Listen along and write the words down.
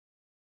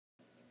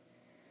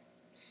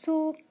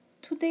So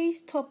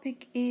today's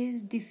topic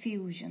is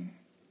diffusion.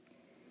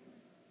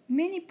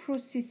 Many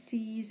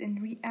processes and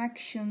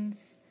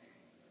reactions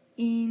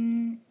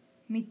in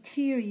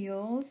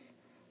materials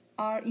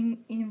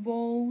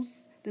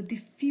involves the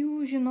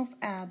diffusion of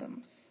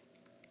atoms,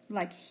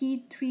 like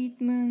heat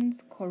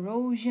treatments,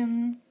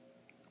 corrosion,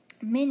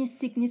 many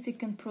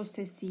significant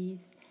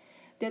processes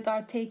that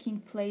are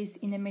taking place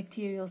in a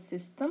material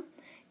system.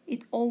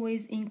 It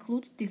always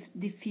includes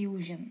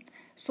diffusion.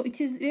 So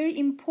it is very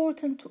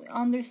important to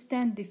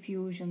understand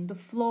diffusion, the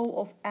flow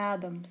of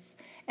atoms,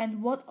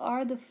 and what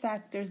are the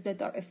factors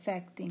that are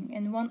affecting.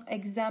 And one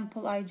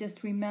example I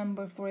just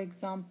remember, for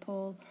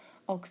example,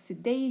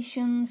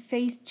 oxidation,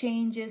 phase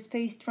changes,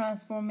 phase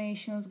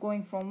transformations,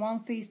 going from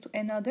one phase to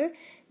another.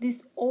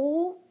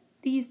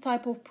 These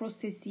type of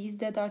processes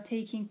that are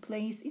taking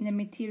place in a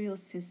material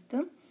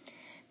system,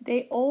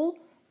 they all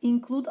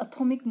include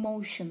atomic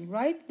motion,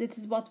 right? That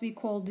is what we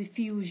call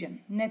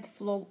diffusion, net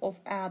flow of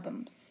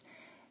atoms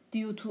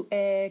due to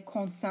a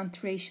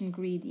concentration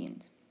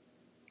gradient.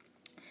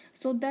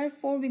 So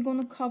therefore we're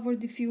going to cover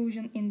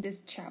diffusion in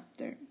this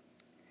chapter.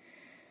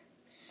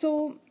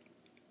 So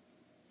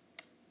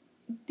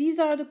these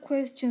are the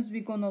questions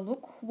we're going to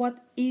look.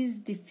 What is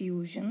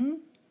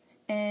diffusion,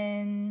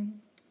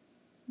 and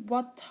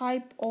what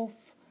type of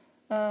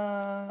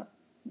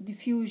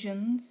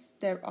diffusions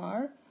there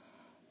are,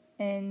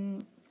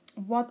 and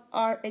what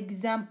are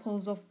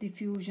examples of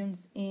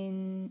diffusions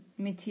in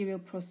material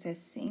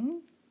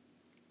processing,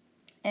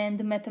 and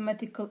the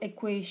mathematical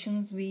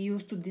equations we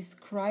use to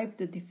describe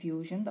the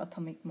diffusion, the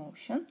atomic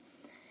motion.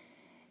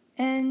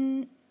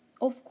 And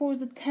of course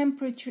the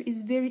temperature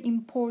is very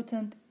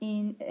important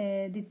in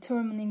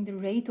determining the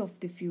rate of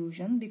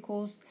diffusion,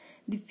 because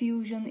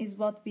diffusion is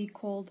what we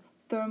call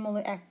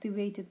thermally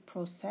activated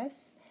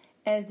process.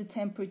 As the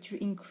temperature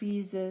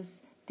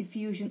increases,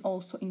 diffusion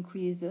also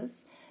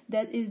increases.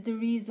 That is the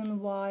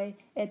reason why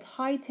at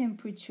high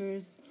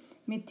temperatures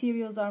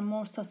materials are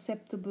more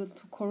susceptible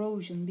to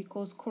corrosion,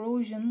 because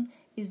corrosion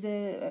is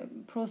a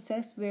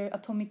process where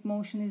atomic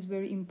motion is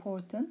very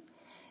important.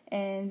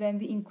 And when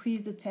we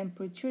increase the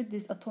temperature,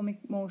 this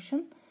atomic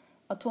motion,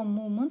 atom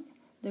movements,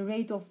 the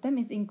rate of them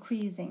is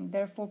increasing.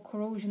 Therefore,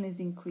 corrosion is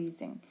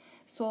increasing.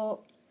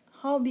 So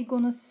how we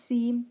gonna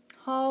see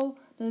how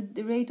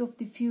the rate of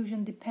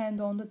diffusion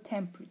depend on the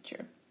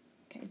temperature?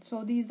 Okay,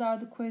 so these are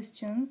the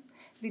questions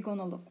we're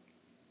gonna look.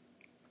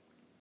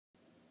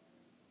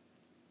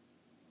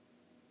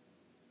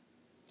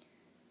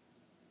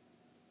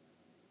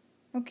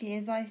 Okay,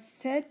 as I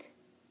said,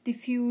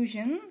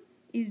 diffusion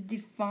is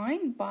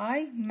defined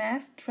by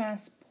mass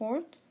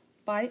transport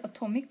by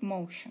atomic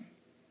motion.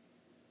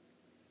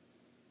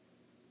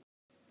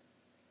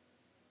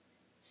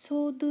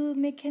 So the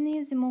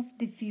mechanism of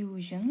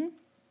diffusion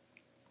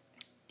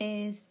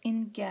is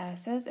in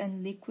gases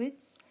and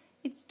liquids,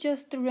 it's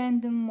just a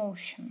random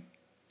motion.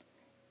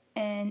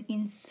 And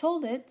in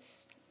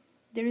solids,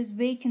 there is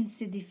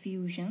vacancy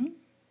diffusion,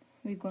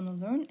 we're going to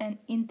learn, and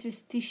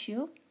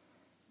interstitial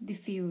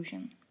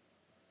diffusion.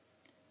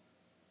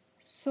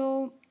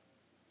 So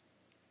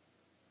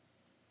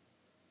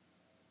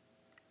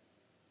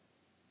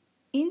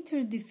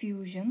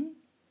interdiffusion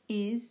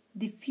is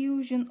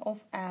diffusion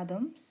of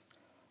atoms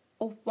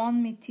of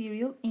one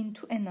material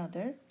into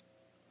another.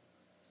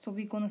 So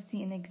we're going to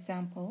see an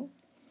example.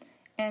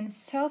 And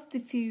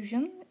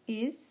self-diffusion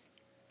is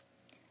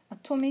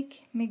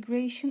atomic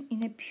migration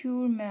in a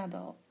pure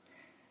metal.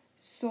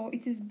 So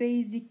it is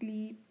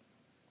basically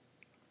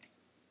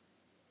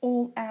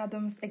all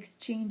atoms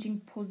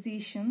exchanging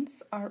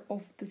positions are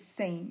of the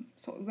same.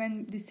 So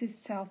when this is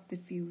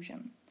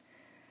self-diffusion.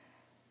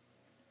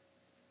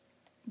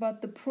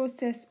 But the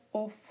process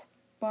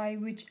by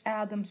which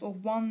atoms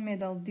of one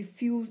metal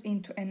diffuse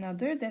into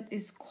another, that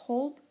is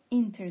called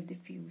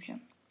interdiffusion.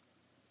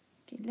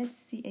 Okay, let's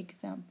see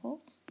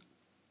examples.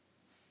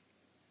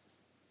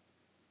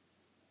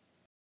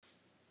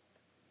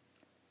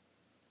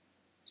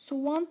 So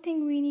one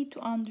thing we need to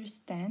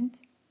understand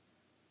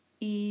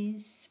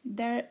is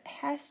there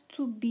has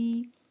to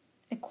be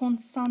a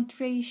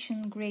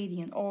concentration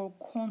gradient or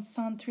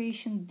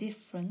concentration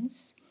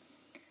difference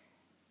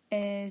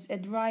as a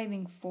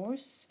driving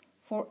force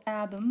for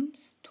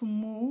atoms to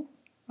move,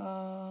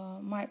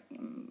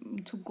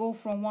 to go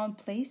from one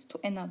place to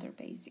another,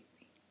 basically.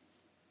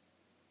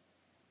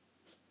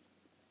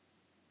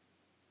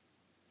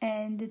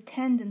 And the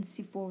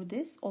tendency for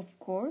this, of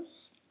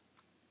course,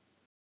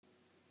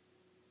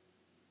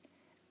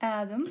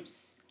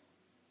 atoms,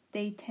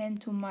 they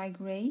tend to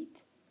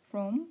migrate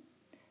from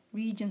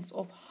regions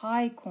of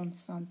high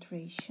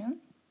concentration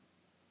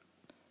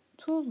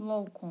to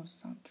low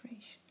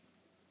concentration.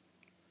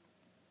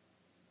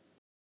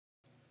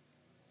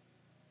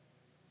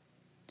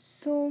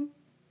 So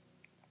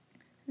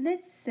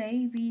let's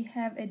say we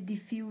have a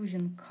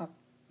diffusion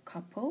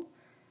couple.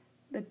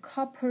 The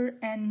copper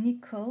and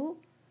nickel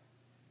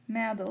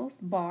metals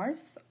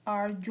bars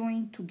are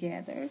joined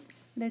together.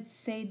 Let's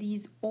say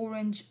these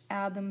orange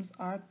atoms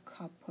are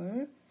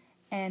copper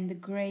and the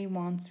gray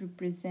ones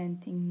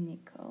representing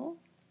nickel.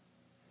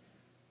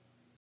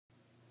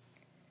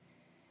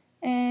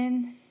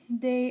 then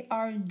they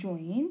are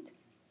joined,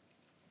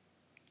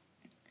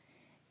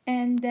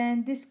 and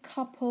then this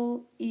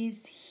couple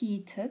is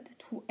heated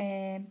to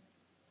a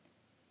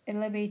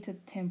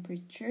elevated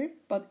temperature,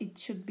 but it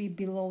should be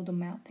below the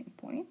melting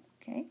point,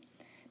 okay,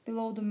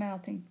 below the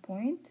melting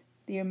point,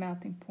 their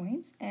melting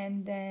points,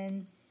 and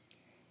then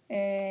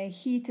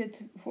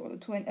heated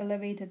to an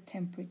elevated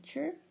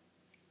temperature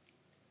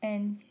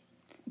and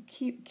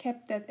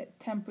kept that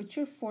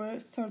temperature for a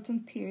certain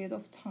period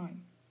of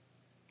time.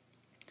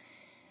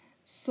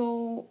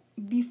 So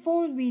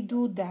before we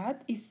do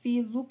that, if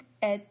we look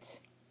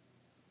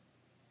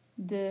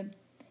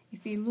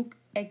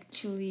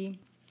actually,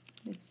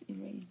 let's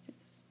erase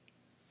this.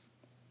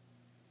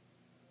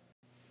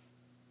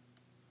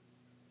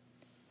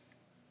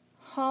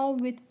 How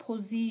with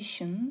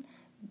position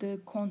the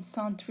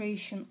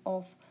concentration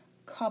of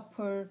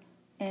copper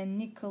and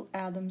nickel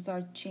atoms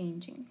are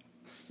changing.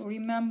 So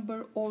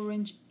remember,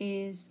 orange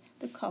is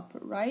the copper,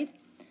 right?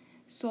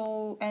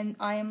 So, and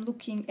I am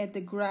looking at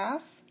the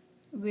graph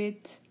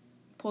with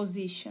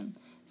position.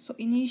 So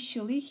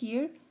initially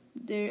here,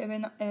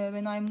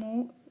 when I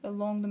move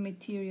along the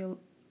material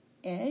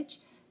edge,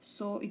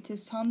 so it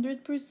is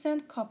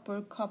 100%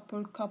 copper,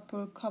 copper,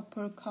 copper,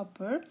 copper,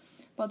 copper.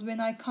 But when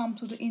I come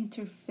to the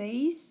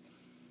interface,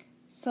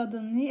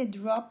 suddenly it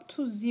dropped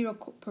to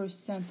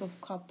 0%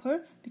 of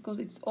copper because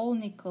it's all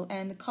nickel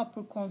and the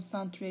copper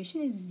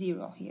concentration is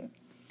 0 here.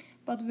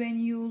 But when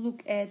you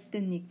look at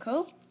the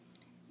nickel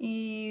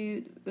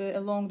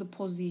along the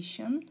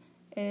position,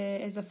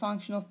 as a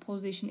function of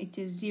position, it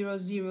is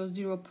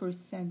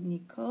 0.000%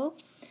 nickel,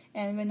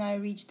 and when I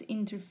reach the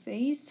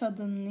interface,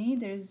 suddenly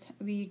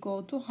we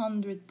go to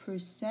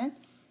 100%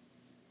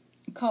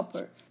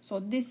 copper.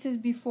 So this is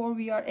before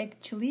we are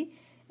actually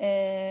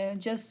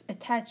just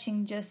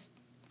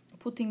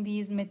putting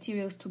these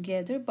materials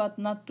together, but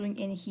not doing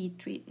any heat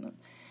treatment.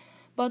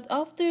 But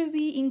after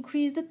we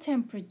increase the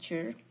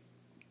temperature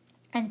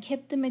and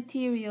kept the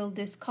material,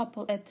 this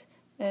couple, at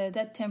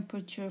that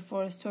temperature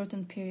for a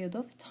certain period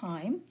of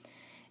time,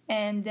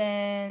 and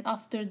then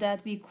after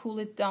that we cool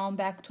it down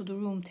back to the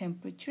room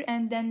temperature,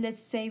 and then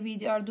let's say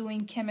we are doing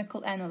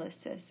chemical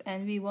analysis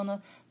and we want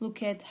to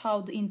look at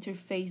how the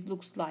interface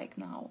looks like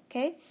now,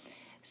 okay?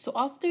 So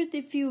after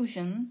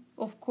diffusion,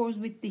 of course,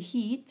 with the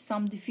heat,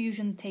 some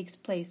diffusion takes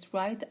place,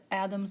 right? The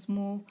atoms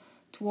move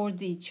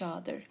towards each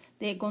other.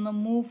 They're gonna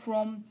move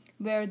from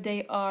where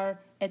they are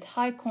at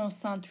high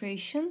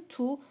concentration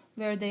to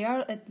where they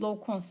are at low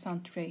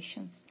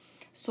concentrations.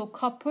 So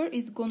copper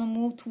is gonna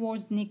move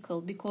towards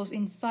nickel because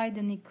inside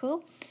the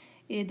nickel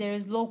there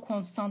is low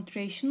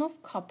concentration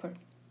of copper.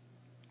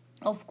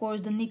 Of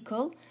course, the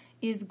nickel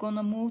is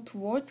gonna move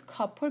towards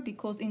copper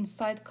because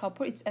inside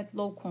copper it's at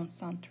low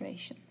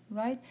concentration,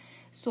 right?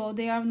 So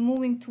they are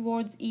moving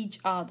towards each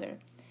other.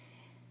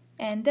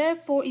 And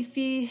therefore, if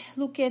we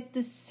look at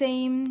the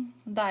same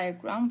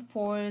diagram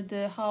for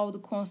how the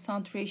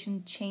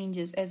concentration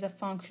changes as a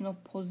function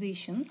of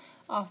position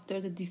after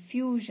the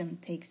diffusion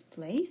takes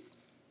place,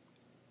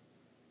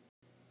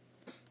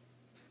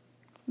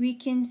 we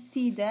can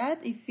see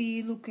that if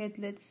we look at,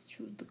 let's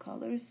choose the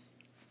colors.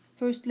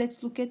 First,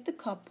 let's look at the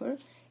copper.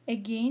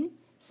 Again,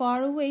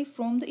 far away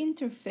from the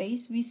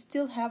interface, we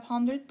still have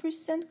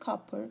 100%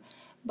 copper.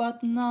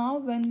 But now,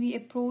 when we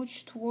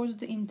approach towards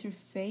the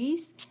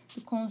interface,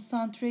 the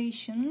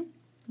concentration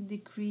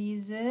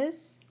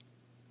decreases,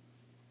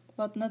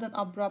 but not an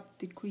abrupt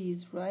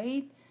decrease,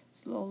 right?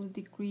 Slowly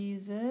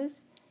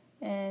decreases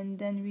and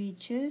then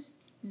reaches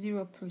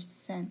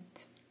 0%.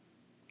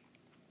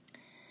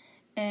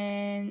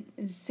 And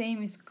the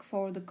same is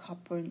for the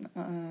copper,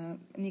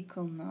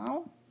 nickel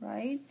now,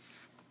 right?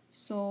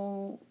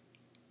 So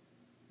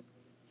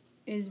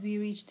as we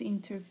reach the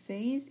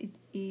interface, it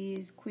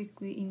is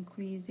quickly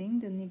increasing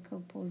the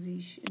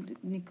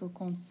nickel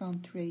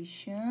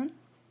concentration,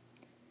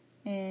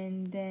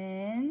 and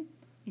then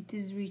it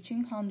is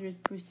reaching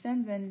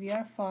 100% when we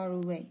are far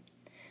away.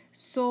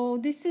 So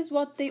this is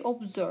what they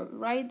observed,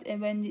 right? And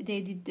when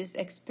they did this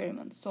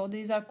experiment. So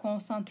these are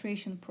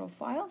concentration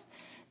profiles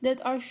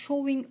that are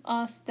showing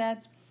us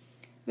that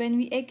when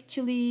we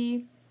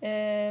actually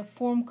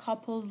form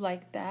couples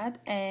like that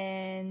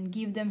and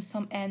give them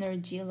some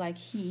energy like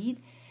heat,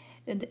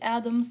 the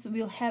atoms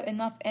will have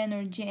enough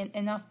energy and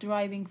enough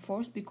driving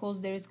force because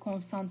there is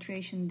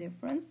concentration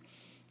difference,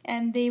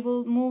 and they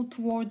will move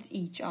towards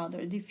each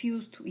other,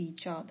 diffuse to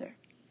each other.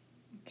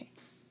 Okay.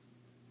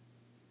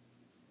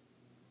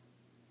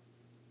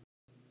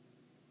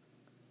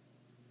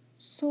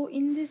 So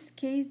in this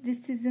case,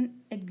 this is an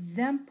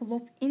example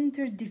of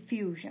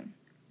interdiffusion,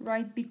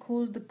 right?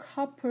 Because the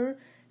copper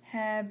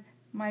have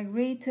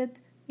migrated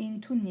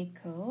into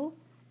nickel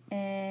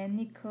and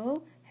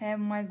nickel have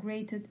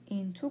migrated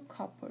into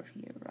copper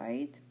here,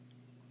 right?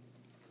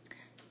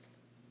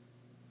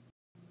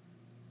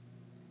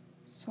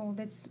 So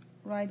let's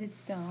write it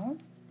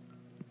down.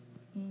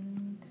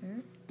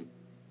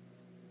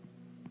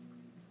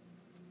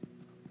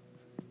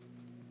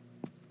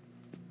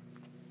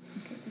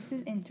 Okay, this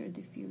is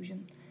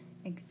interdiffusion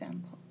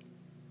example.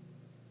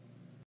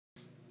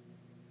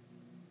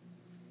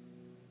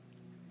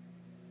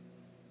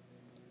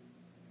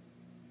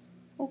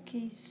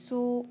 Okay,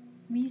 so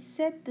we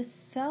said the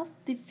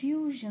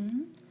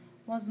self-diffusion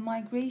was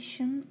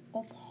migration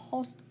of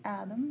host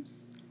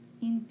atoms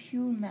in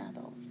pure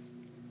metals.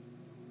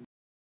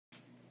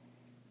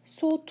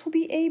 So to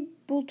be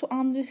able to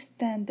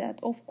understand that,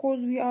 of course,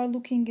 we are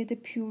looking at a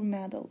pure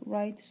metal,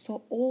 right?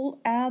 So all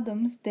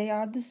atoms, they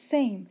are the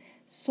same.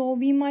 So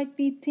we might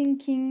be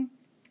thinking,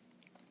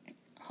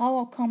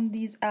 how come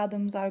these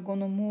atoms are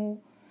gonna move?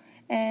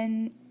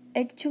 And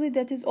actually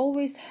that is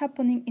always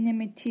happening in a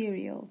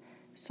material.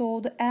 So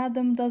the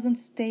atom doesn't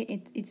stay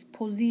at its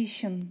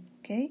position,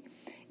 okay?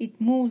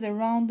 It moves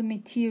around the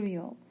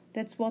material.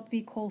 That's what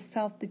we call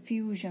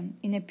self-diffusion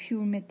in a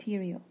pure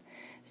material.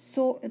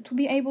 So to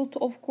be able to,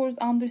 of course,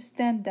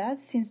 understand that,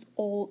 since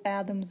all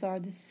atoms are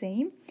the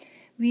same,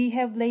 we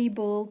have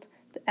labeled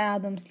the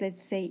atoms,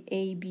 let's say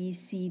A, B,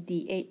 C,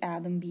 D, A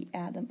atom, B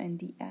atom, and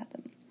D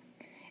atom.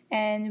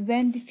 And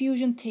when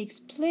diffusion takes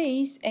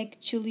place,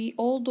 actually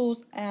all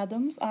those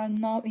atoms are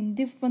now in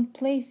different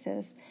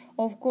places.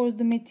 Of course,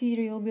 the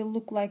material will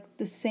look like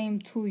the same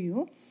to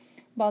you,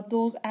 but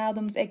those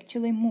atoms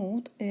actually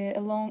moved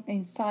along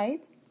inside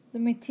the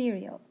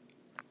material.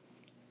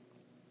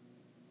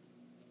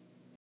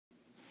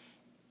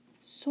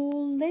 So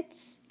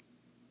let's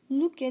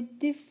look at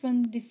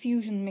different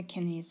diffusion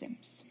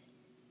mechanisms.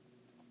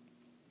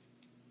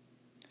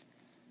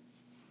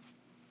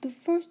 The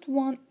first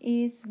one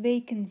is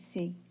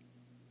vacancy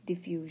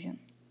diffusion.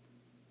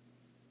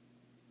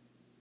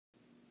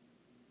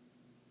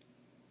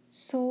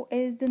 So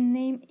as the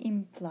name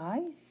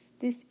implies,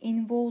 this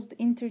involves the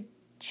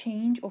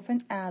interchange of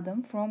an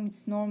atom from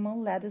its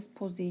normal lattice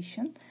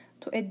position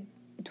to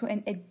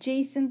an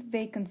adjacent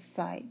vacant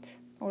site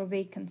or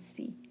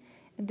vacancy.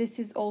 This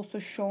is also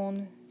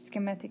shown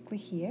schematically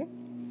here.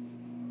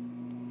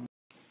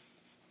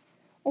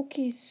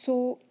 Okay,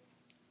 so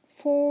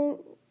for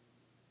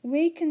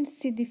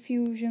vacancy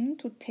diffusion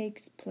to take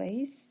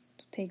place,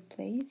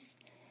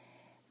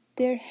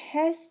 there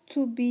has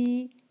to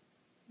be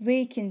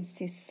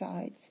vacancy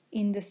sites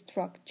in the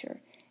structure,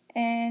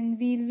 and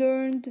we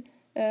learned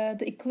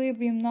the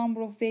equilibrium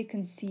number of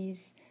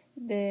vacancies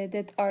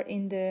that are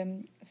in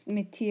the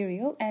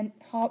material and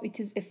how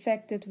it is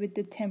affected with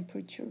the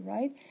temperature,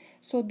 right?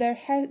 So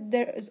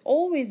there is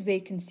always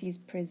vacancies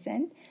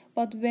present,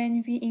 but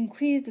when we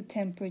increase the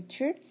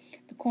temperature,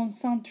 the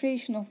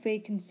concentration of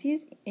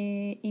vacancies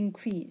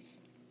increase.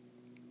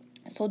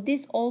 So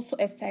this also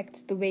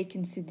affects the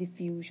vacancy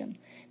diffusion,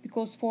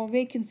 because for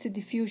vacancy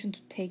diffusion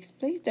to take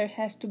place, there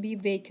has to be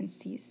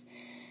vacancies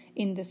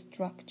in the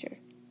structure.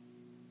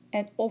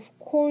 And of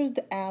course,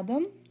 the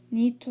atom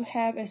need to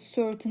have a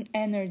certain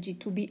energy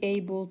to be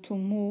able to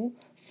move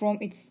from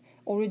its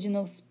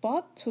original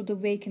spot to the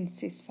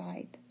vacancy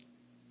side.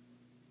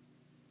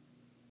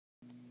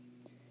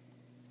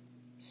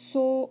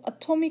 So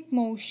atomic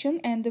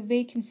motion and the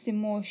vacancy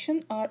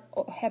motion are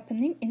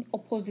happening in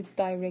opposite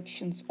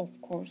directions, of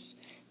course,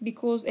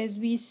 because as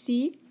we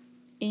see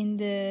in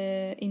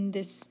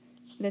this,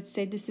 let's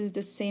say this is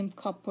the same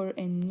copper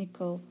and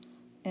nickel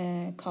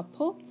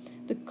couple.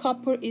 The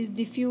copper is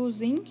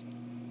diffusing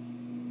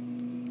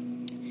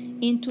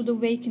into the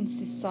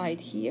vacancy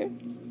side here,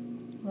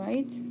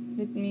 right?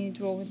 Let me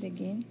draw it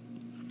again.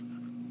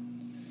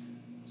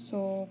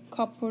 So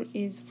copper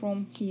is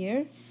from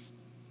here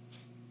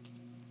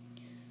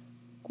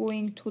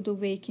going to the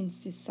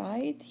vacancy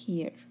side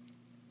here.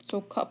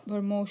 So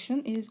copper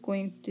motion is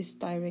going this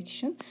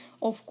direction.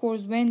 Of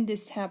course, when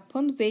this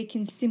happens,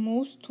 vacancy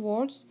moves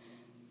towards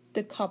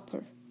the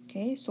copper.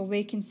 Okay, so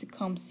vacancy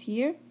comes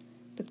here,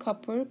 the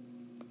copper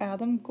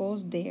atom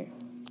goes there.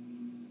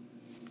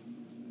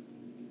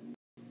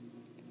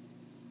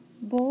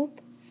 Both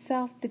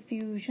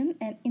self-diffusion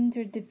and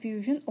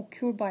interdiffusion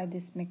occur by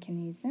this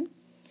mechanism.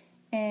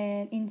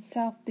 And in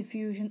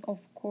self-diffusion, of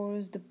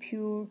course, the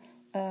pure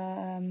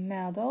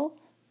metal,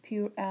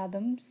 pure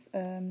atoms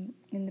in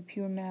the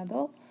pure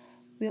metal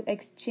will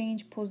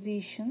exchange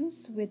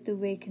positions with the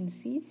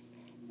vacancies.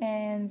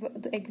 And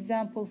the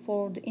example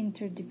for the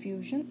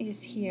interdiffusion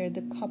is here,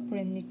 the copper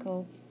and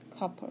nickel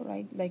copper,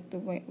 right? Like the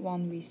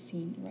one we've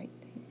seen right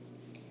here.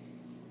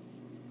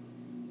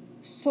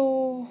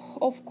 So,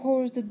 of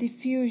course, the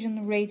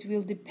diffusion rate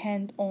will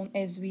depend on,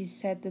 as we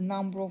said, the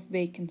number of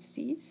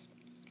vacancies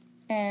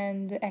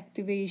and the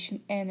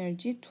activation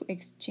energy to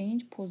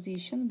exchange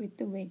position with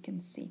the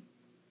vacancy.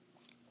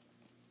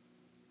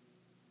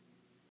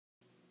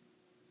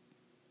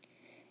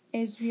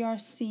 As we are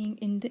seeing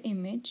in the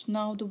image,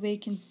 now the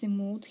vacancy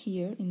moved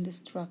here in the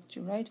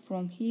structure, right?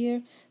 From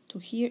here to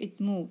here it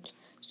moved.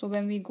 So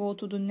when we go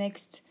to the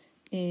next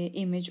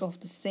image of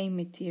the same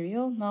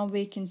material, now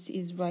vacancy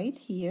is right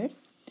here.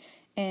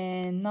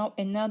 And now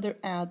another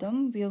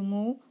atom will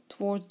move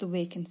towards the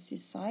vacancy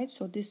side.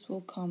 So this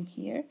will come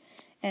here.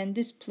 And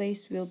this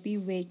place will be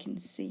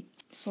vacancy.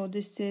 So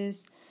this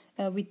is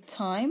with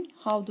time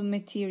how the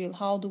material,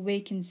 how the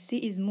vacancy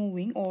is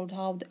moving, or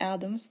how the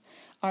atoms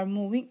are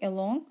moving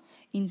along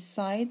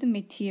inside the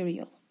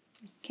material.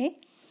 Okay.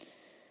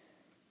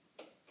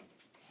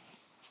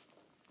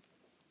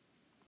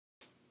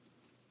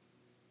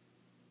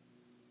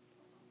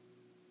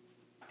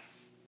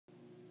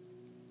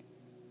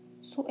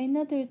 So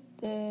another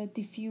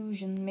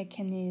diffusion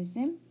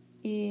mechanism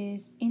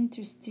is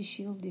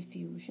interstitial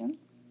diffusion.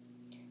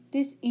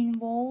 This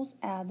involves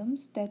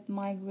atoms that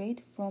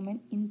migrate from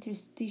an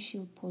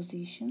interstitial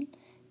position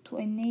to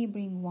a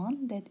neighboring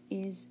one that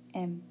is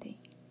empty.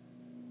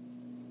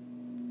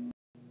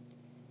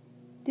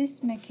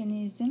 This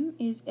mechanism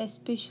is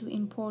especially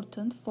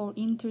important for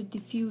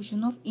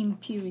interdiffusion of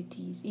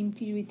impurities.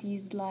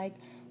 Impurities like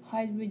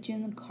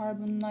hydrogen,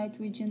 carbon,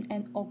 nitrogen,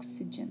 and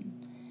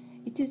oxygen.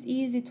 It is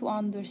easy to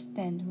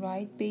understand,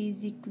 right?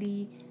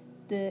 Basically,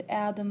 the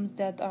atoms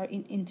that are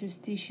in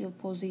interstitial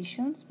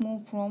positions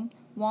move from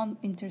one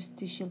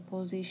interstitial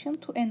position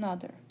to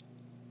another.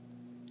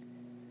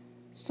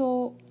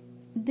 So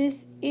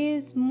this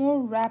is more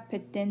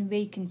rapid than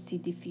vacancy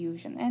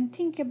diffusion, and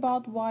think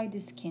about why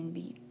this can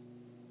be.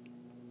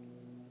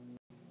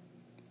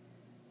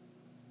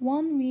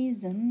 One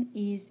reason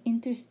is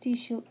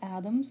interstitial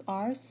atoms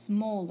are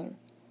smaller,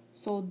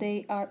 so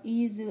they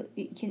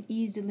can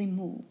easily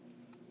move.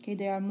 Okay,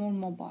 they are more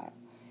mobile,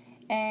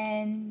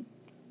 and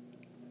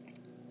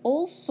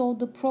also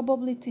the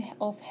probability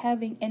of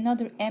having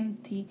another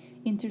empty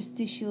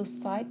interstitial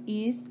site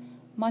is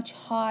much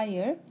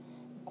higher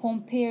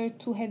compared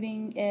to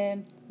having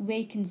a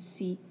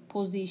vacancy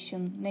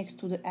position next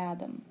to the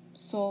atom.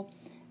 So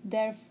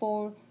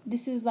therefore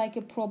this is like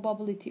a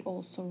probability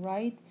also,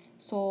 right?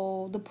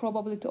 So the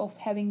probability of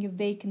having a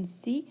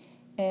vacancy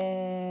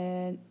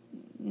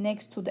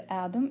next to the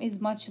atom is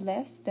much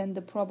less than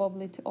the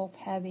probability of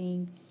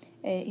having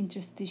an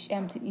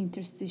empty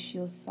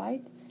interstitial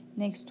site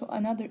next to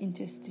another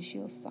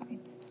interstitial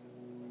site.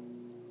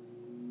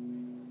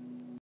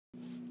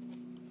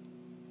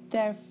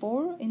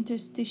 Therefore,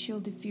 interstitial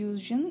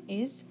diffusion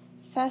is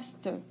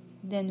faster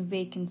than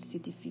vacancy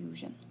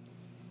diffusion.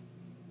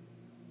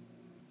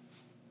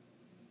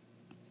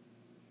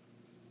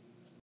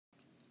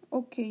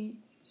 Okay,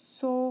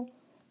 so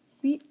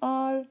we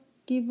are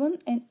given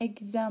an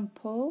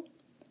example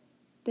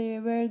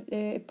there where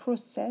a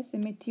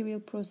material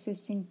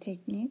processing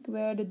technique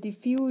where the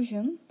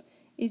diffusion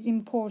is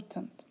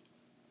important.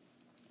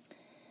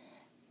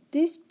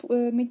 This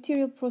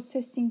material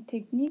processing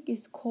technique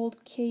is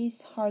called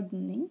case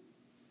hardening,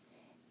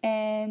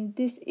 and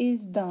this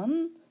is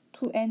done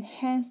to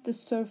enhance the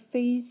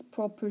surface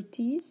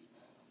properties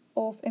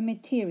of a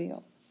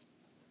material.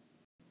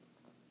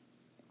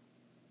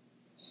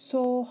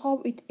 So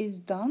how it is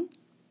done?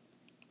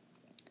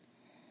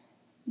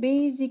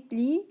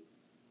 Basically,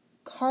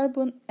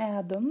 carbon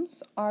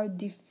atoms are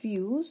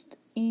diffused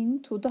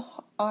into the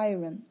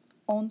iron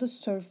on the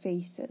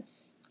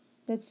surfaces.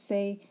 Let's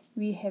say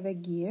we have a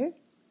gear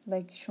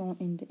like shown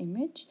in the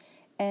image,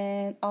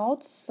 and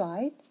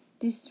outside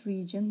this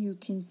region you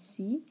can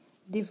see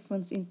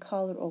difference in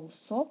color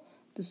also,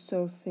 the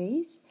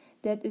surface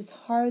that is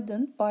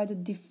hardened by the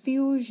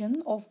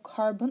diffusion of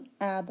carbon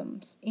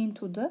atoms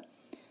into the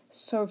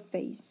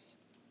surface.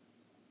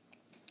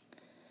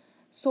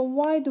 So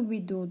why do we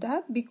do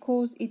that?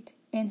 Because it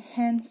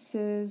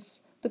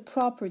enhances the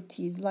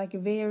properties like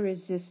wear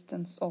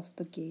resistance of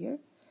the gear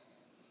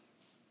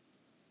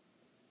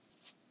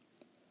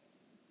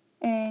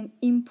and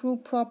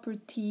improve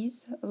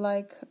properties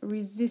like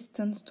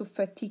resistance to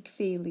fatigue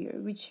failure,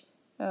 which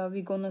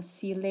we're gonna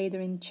see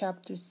later in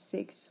chapter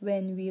 6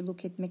 when we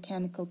look at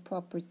mechanical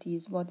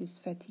properties, what is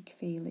fatigue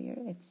failure,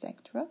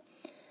 etc.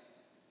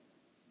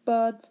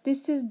 But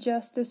this is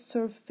just a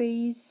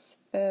surface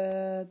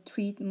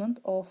treatment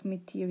of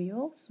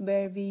materials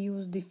where we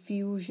use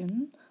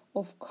diffusion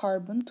of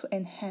carbon to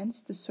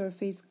enhance the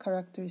surface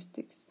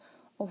characteristics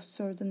of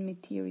certain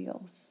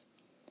materials.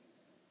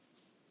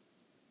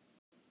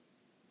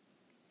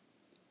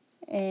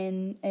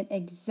 And an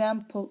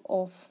example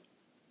of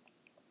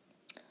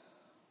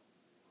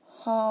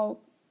how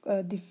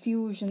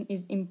diffusion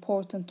is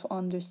important to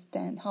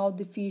understand, how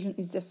diffusion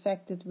is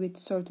affected with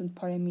certain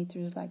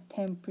parameters like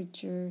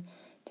temperature,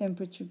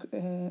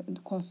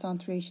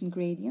 concentration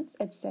gradients,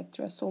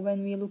 etc. So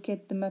when we look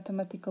at the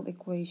mathematical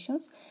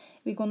equations,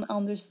 we're going to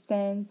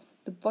understand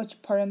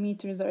which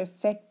parameters are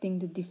affecting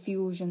the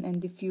diffusion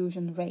and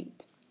diffusion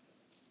rate.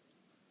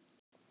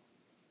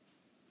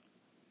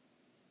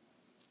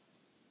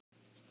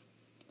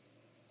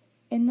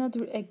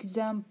 Another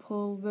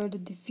example where the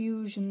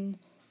diffusion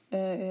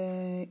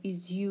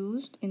is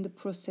used in the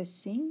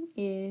processing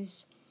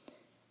is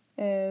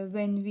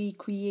when we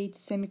create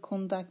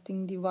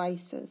semiconducting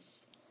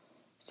devices.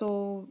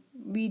 So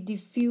we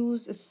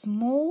diffuse a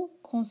small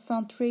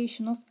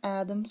concentration of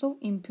atoms of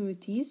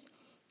impurities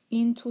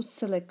into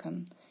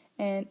silicon,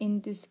 and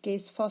in this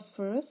case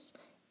phosphorus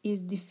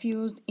is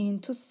diffused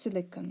into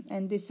silicon,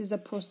 and this is a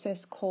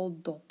process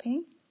called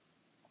doping.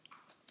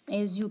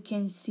 As you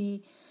can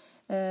see,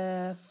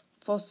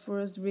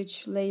 phosphorus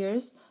rich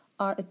layers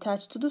are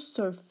attached to the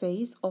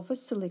surface of a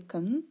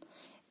silicon,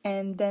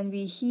 and then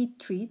we heat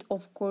treat.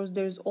 Of course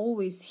there's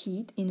always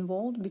heat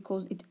involved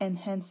because it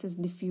enhances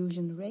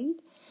diffusion rate,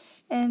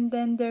 and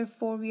then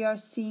therefore we are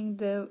seeing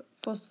the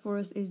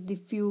phosphorus is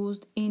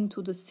diffused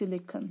into the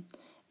silicon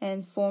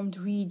and formed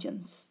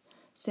regions.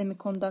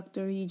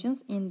 semiconductor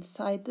regions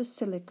inside the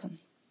silicon.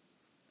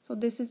 So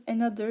this is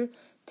another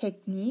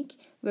technique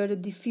where the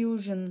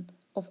diffusion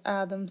of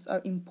atoms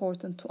are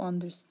important to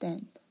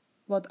understand.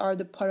 What are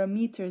the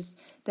parameters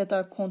that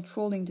are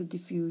controlling the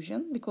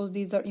diffusion? Because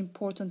these are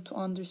important to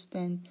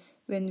understand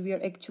when we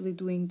are actually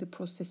doing the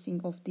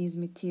processing of these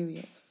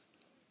materials.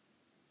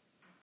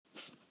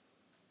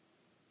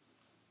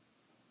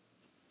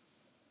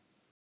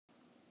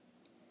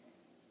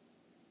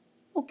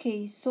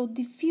 Okay, so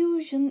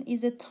diffusion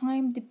is a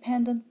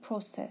time-dependent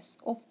process.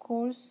 Of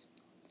course,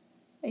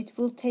 it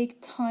will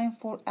take time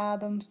for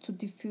atoms to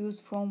diffuse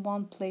from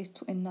one place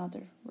to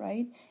another,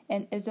 right?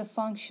 And as a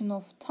function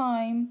of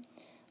time,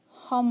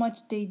 how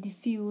much they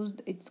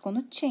diffused, it's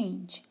gonna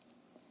change.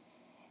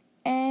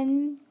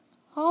 And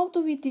how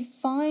do we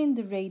define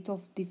the rate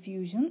of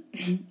diffusion?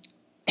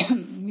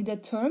 With a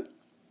term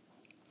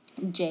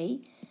J,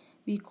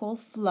 we call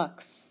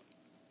flux.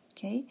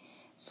 Okay,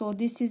 so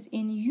this is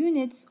in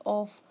units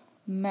of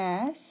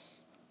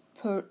mass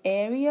per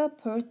area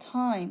per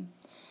time.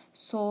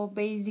 So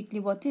basically,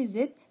 what is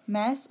it?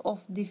 Mass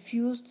of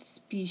diffused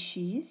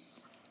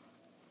species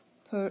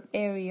per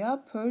area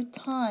per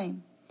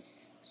time.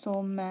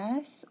 So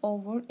mass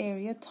over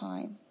area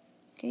time.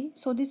 Okay,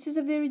 so this is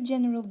a very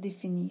general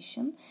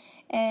definition.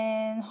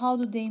 And how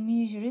do they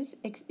measure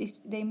it?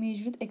 They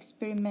measure it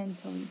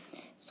experimentally.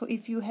 So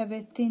if you have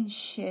a thin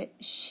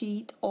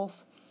sheet of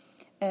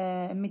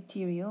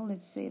material,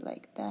 let's say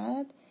like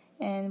that,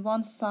 and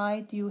one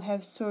side you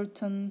have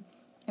certain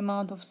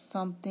amount of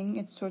something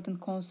at certain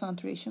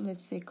concentration,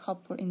 let's say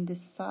copper in this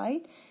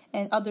side,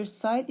 and other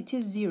side it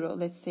is zero,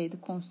 let's say the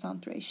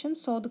concentration,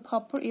 so the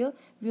copper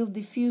will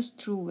diffuse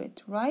through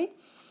it, right?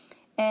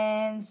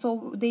 And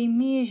so they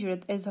measure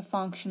it as a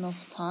function of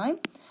time,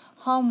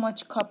 how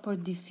much copper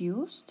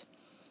diffused,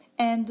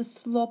 and the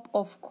slope,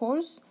 of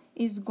course,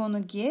 is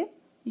gonna give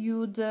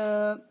you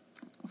the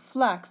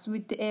flux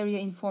with the area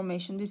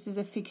information. This is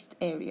a fixed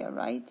area,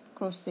 right?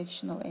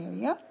 Cross-sectional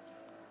area.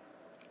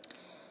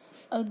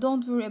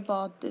 Don't worry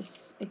about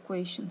this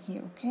equation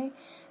here, okay?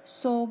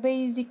 So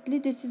basically,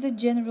 this is a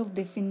general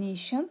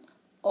definition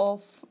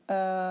of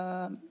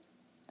the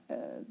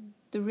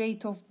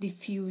rate of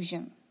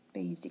diffusion.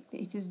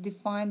 Basically, it is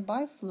defined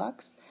by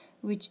flux,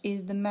 which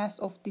is the mass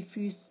of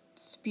diffused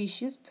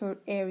species per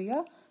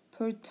area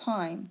per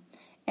time.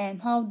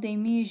 And how they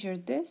measure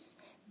this?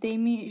 They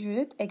measure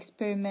it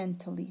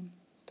experimentally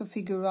to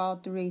figure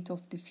out the rate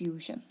of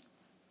diffusion.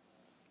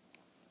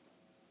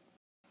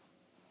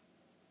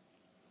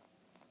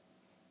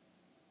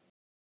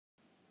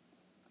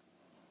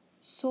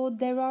 So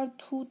there are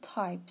two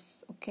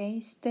types,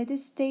 okay? Steady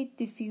state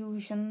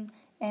diffusion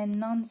and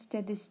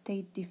non-steady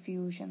state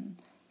diffusion.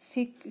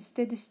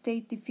 Steady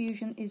state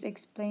diffusion is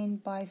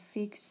explained by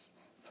Fick's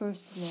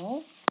first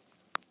law.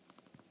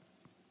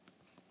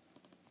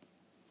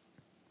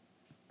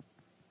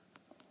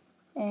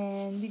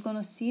 And we're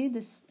gonna see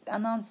this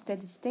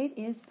non-steady state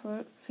is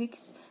for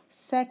Fick's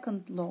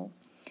second law.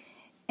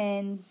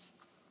 And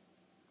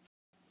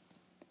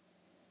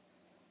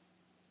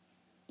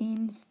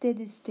in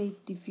steady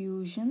state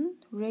diffusion,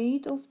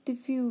 rate of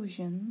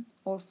diffusion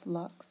or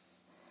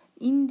flux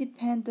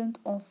independent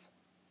of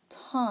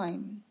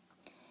time,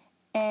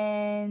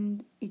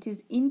 and it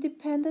is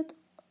independent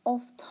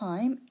of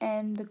time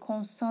and the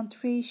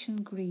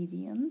concentration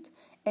gradient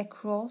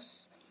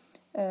across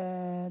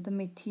the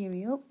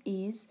material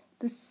is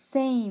the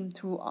same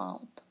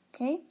throughout.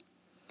 Okay,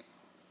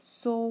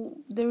 so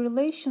the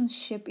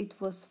relationship, it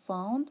was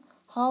found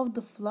how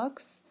the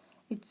flux,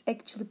 it's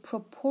actually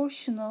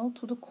proportional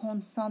to the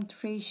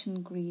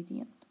concentration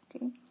gradient.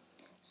 Okay,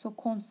 so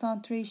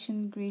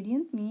concentration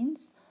gradient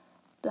means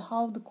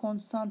how the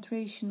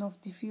concentration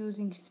of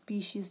diffusing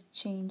species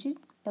changes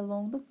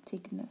along the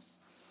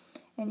thickness.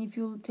 And if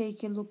you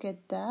take a look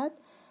at that,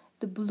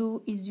 the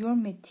blue is your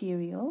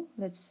material,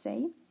 let's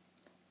say,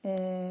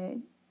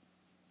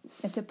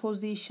 at a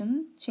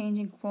position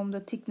changing from the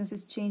thickness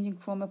is changing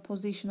from a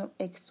position of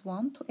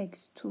x1 to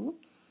x2,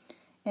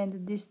 and the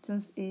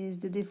distance is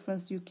the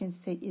difference, you can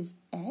say, is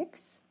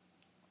x.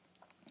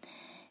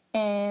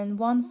 And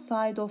one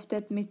side of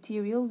that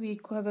material we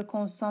have a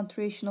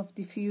concentration of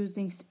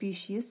diffusing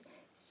species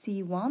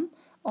C1,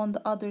 on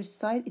the other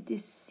side it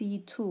is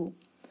C2.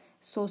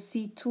 So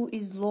C2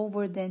 is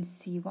lower than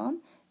C1,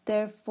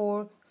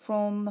 therefore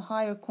from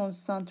higher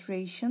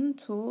concentration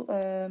to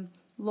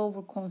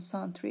lower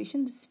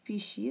concentration the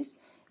species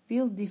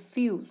will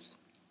diffuse.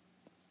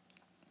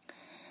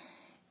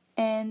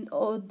 And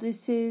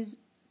this is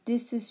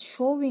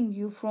showing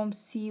you from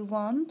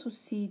C1 to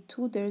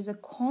C2 there is a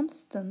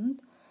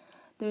constant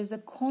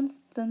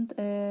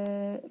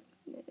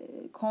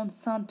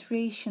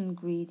concentration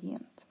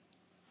gradient.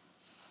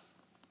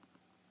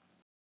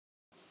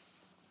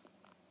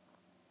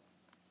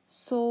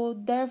 So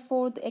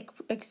therefore the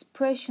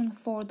expression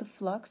for the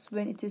flux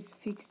when it is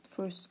Fick's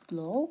first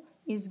law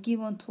is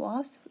given to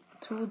us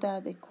through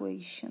that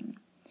equation,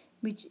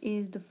 which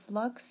is the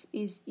flux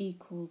is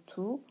equal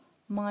to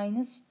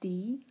minus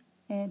d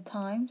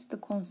times the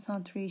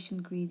concentration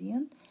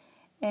gradient,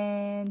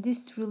 And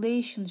this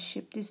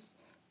relationship, this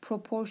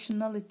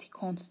proportionality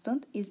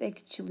constant, is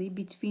actually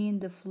between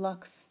the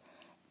flux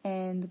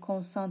and the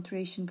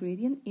concentration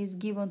gradient, is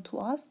given to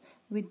us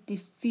with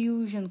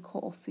diffusion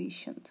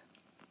coefficient.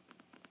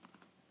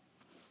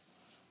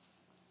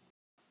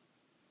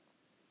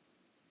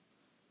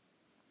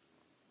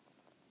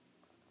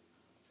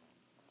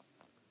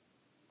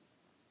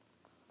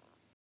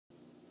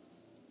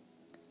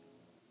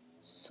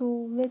 So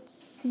let's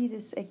see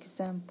this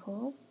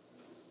example.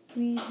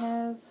 We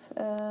have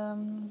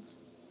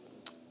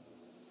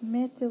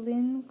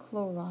methylene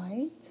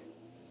chloride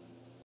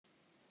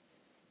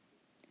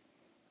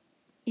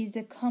is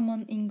a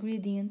common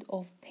ingredient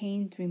of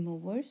paint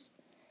removers.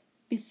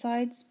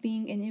 Besides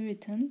being an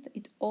irritant,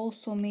 it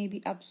also may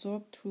be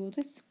absorbed through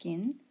the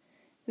skin.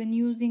 When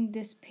using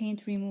this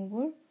paint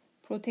remover,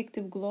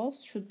 protective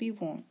gloves should be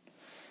worn.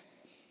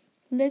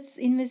 Let's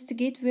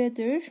investigate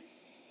whether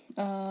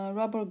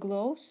rubber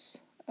gloves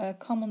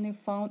commonly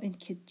found in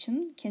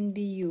kitchen can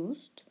be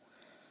used.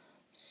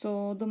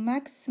 So the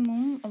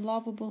maximum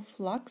allowable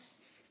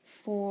flux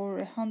for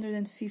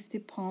 150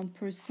 pound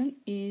person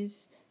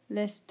is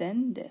less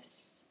than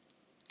this.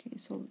 Okay,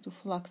 so the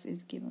flux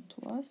is given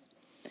to us.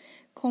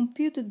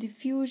 Compute the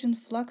diffusion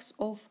flux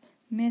of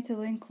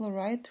methylene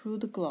chloride through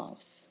the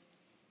gloves.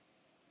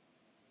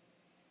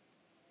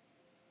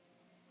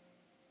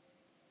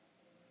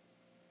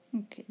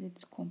 Okay,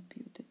 let's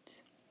compute it.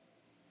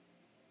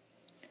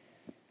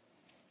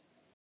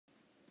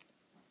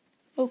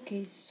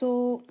 Okay,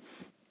 so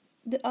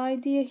the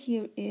idea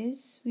here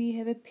is we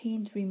have a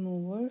paint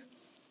remover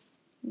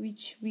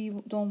which we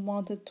don't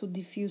want it to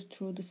diffuse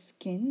through the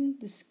skin.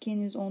 The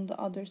skin is on the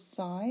other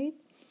side,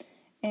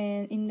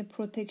 and in the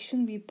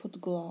protection we put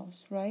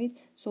gloves, right?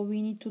 So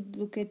we need to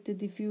look at the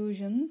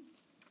diffusion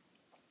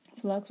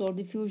flux or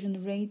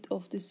diffusion rate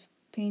of this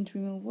paint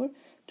remover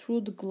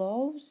through the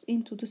gloves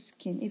into the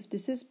skin, if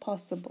this is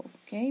possible,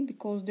 okay,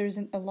 because there's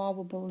an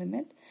allowable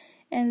limit.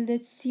 And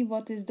let's see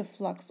what is the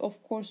flux.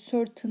 Of course,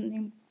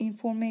 certain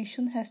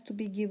information has to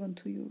be given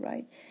to you,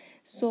 right?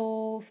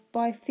 So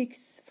by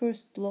Fick's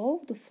first law,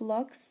 the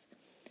flux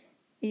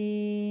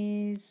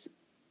is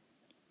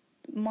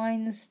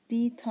minus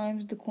d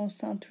times the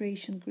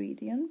concentration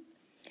gradient.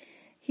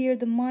 Here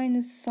the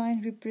minus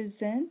sign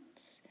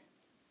represents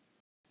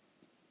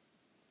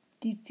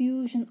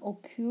diffusion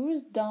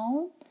occurs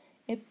down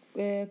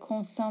a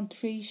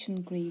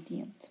concentration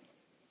gradient.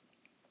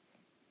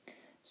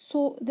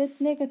 So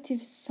that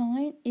negative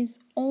sign is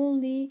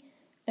only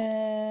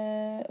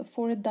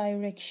for a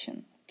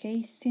direction,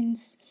 okay,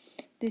 since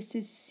this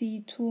is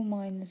C2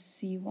 minus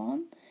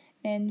C1,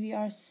 and we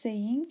are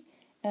saying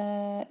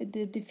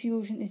the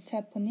diffusion is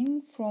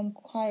happening from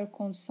higher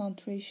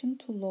concentration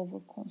to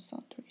lower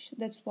concentration.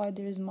 That's why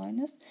there is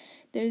minus.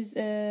 There is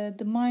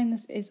the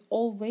minus is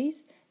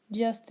always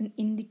just an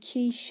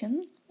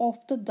indication of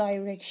the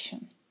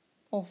direction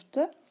of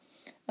the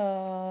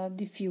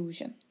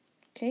diffusion.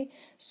 Okay,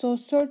 so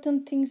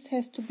certain things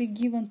has to be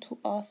given to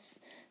us,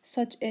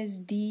 such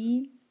as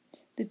the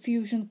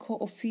diffusion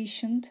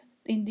coefficient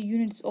in the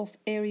units of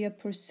area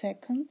per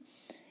second,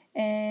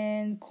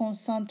 and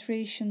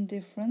concentration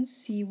difference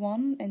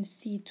C1 and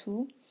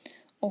C2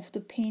 of the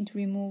paint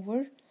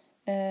remover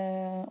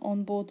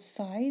on both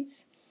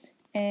sides,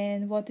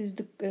 and what is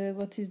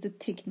the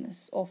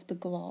thickness of the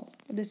glove.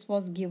 This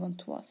was given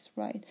to us,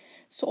 right?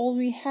 So all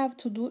we have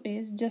to do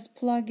is just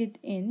plug it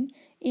in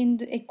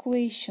the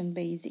equation.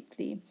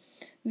 Basically,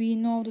 we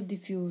know the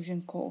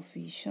diffusion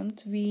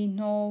coefficient, we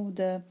know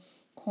the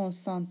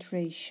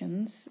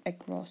concentrations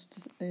across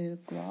the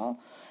glove,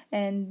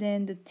 and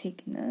then the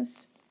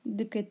thickness.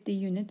 Look at the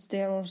units,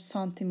 they are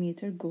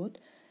centimeter, good.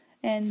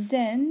 And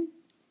then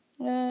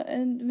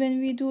and when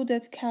we do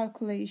that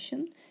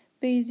calculation,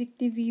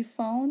 basically we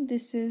found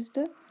this is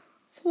the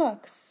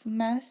flux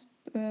mass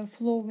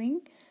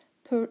flowing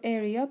per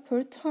area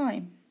per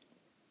time.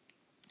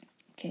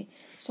 Okay,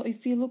 so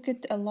if we look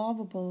at the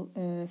allowable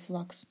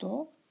flux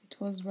though, it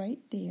was right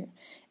there,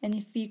 and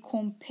if we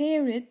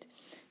compare it,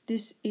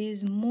 this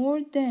is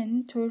more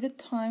than 30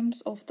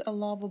 times of the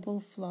allowable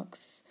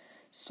flux.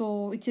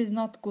 So it is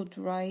not good,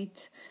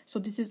 right? So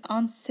this is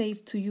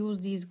unsafe to use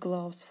these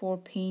gloves for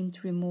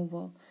paint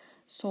removal.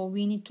 So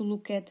we need to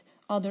look at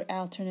other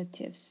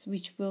alternatives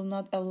which will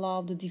not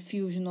allow the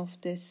diffusion of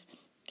this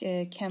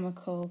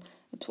chemical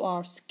to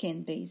our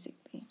skin,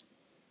 basically.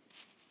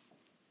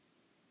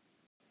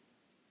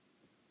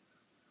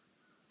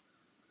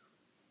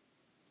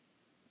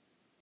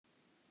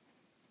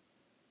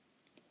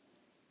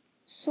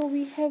 So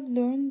we have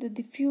learned the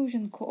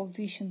diffusion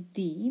coefficient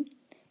D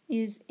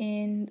is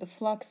in the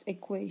flux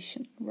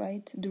equation,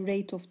 right? The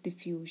rate of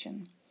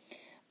diffusion.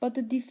 But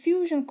the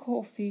diffusion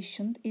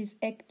coefficient is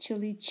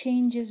actually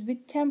changes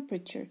with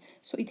temperature.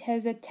 So it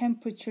has a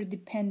temperature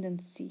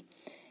dependency.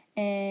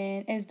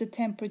 And as the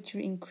temperature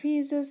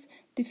increases,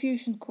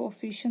 diffusion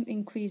coefficient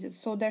increases.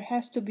 So there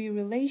has to be a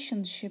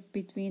relationship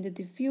between the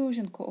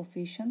diffusion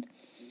coefficient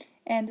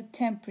and the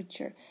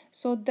temperature.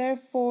 So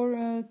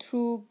therefore,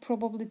 through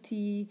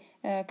probability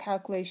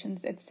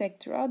calculations,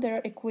 etc., there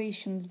are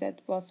equations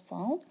that was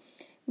found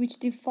which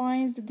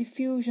defines the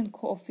diffusion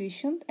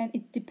coefficient and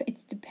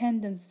its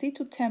dependency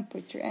to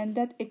temperature, and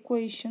that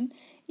equation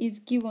is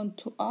given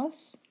to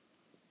us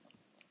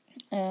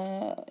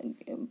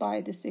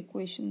by this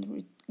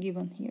equation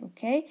given here.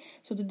 Okay,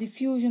 so the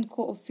diffusion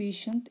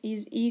coefficient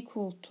is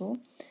equal to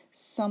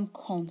some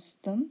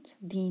constant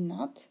d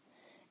naught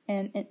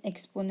and an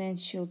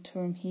exponential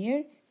term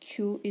here.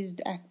 Q is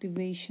the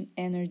activation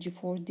energy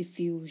for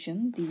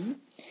diffusion, D,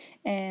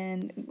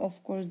 and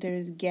of course there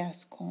is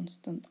gas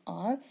constant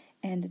R,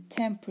 and the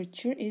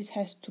temperature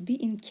has to be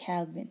in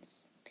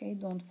kelvins. Okay,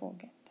 don't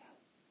forget that.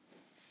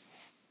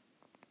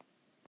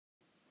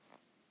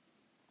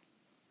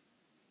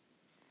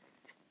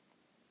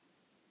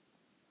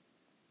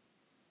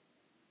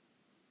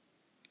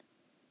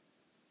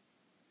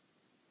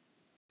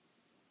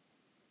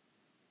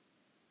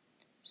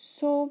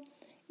 So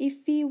if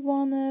we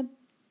wanna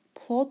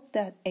plot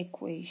that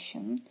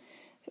equation,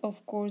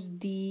 of course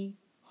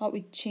how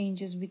it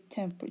changes with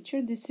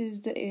temperature, this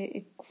is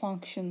the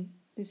function.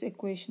 This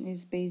equation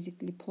is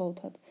basically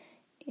plotted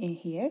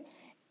here,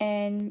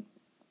 and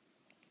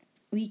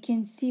we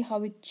can see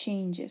how it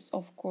changes.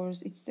 Of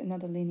course, it's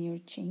another linear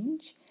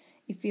change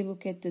if we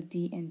look at the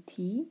d and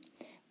t.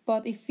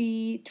 But if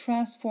we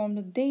transform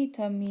the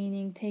data,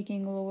 meaning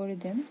taking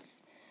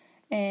logarithms,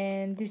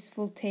 and this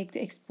will take the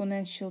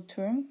exponential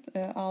term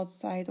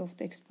outside of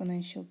the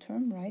exponential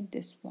term, right?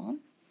 This one.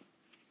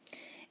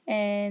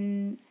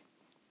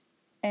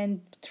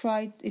 And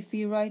try, if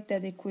we write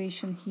that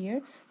equation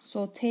here,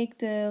 so take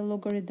the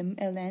logarithm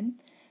ln,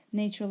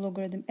 natural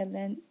logarithm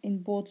ln in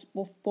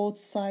both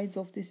sides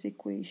of this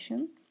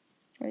equation,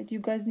 right? You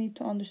guys need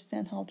to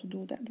understand how to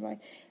do that, right?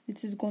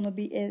 This is gonna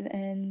be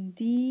ln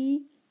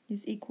d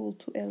is equal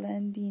to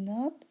ln d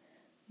naught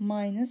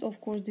minus,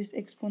 of course, this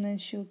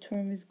exponential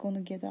term is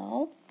gonna get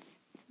out,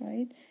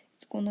 right?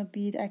 It's gonna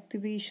be the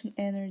activation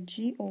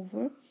energy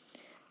over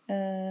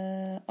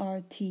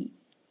RT.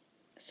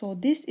 So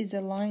this is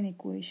a line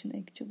equation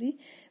actually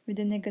with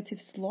a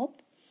negative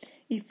slope.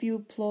 If you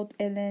plot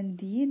ln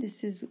d,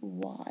 this is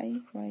y,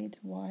 right?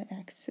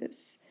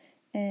 Y-axis.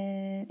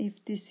 And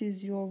if this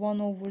is your 1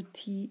 over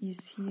t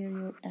is here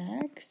your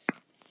x,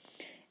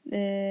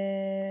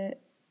 the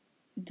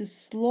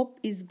slope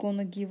is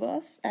gonna give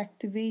us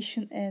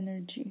activation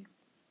energy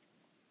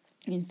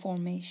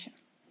information.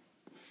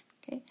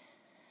 Okay,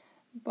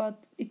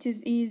 but it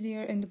is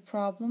easier in the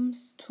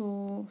problems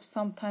to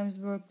sometimes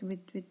work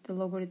with the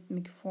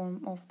logarithmic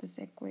form of this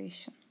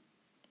equation.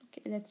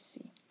 Okay, let's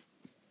see.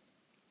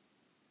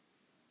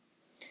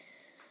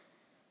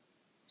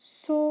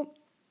 So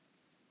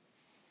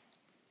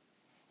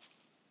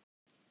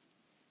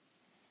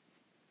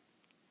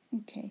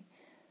okay,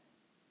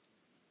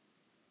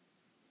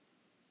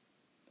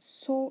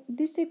 so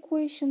this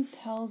equation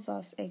tells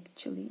us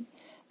actually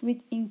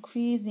with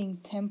increasing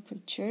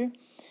temperature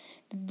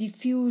the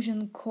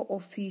diffusion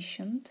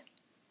coefficient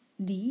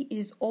D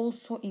is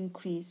also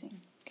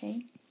increasing.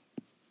 Okay,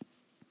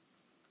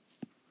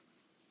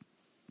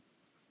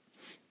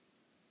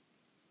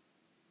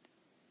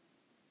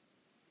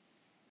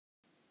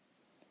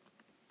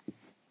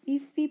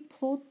 if we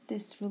plot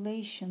this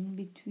relation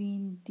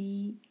between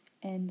D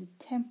and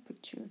the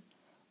temperature,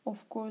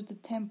 of course the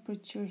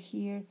temperature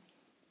here,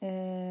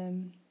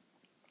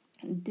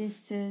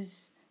 this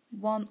is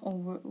 1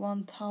 over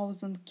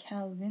 1000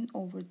 Kelvin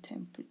over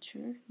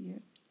temperature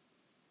here.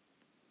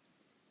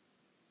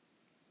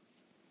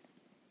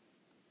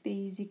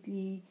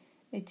 Basically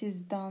it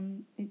is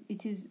done,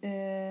 it is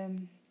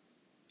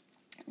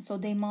so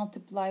they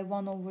multiply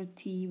 1 over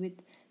t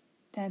with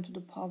 10 to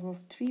the power of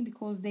 3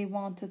 because they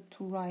wanted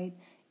to write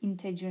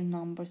integer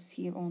numbers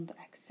here on the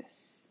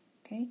axis.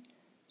 Okay,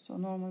 so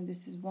normally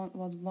this is 1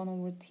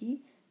 over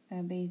t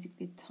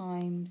basically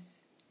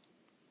times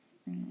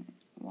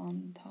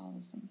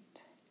 1000.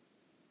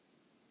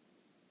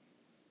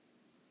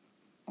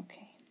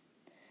 Okay,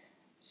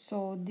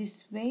 so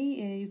this way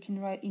you can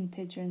write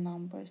integer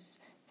numbers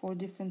for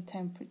different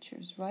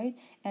temperatures, right?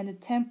 And the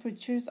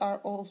temperatures are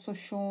also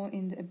shown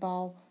in the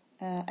above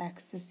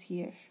axis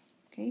here.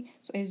 Okay,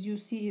 so as you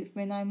see,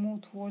 when I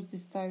move towards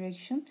this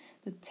direction,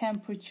 the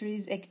temperature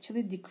is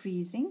actually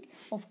decreasing.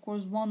 Of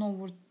course, 1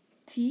 over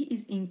t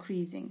is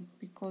increasing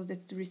because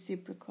that's the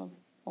reciprocal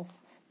of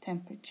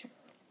temperature.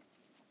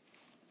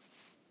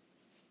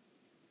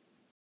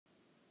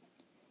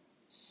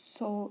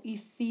 So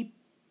if we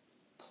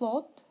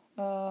plot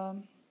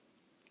the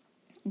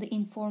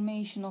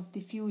information of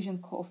diffusion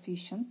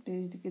coefficient,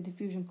 basically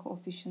diffusion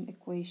coefficient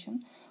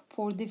equation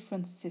for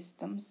different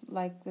systems,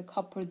 like the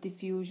copper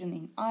diffusion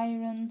in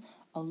iron,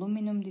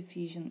 aluminum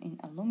diffusion in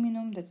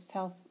aluminum, that's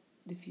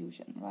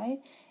self-diffusion,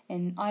 right?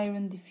 And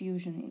iron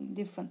diffusion in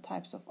different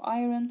types of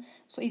iron.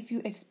 So if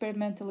you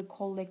experimentally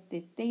collect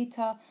the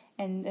data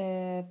and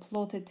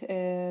plot it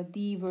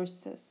D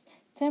versus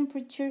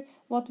temperature,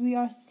 what we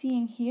are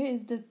seeing here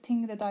is the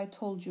thing that I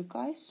told you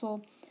guys.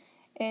 So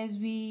as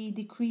we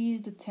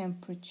decrease the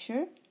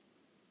temperature,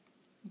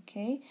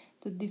 Okay,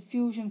 the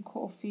diffusion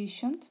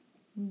coefficient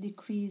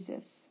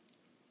decreases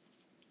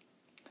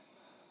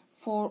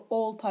for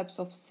all types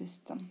of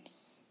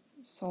systems.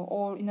 So,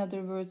 or in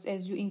other words,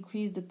 as you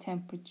increase the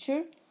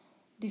temperature,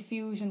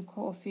 diffusion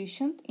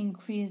coefficient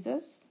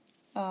increases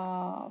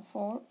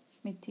for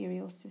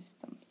material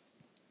systems.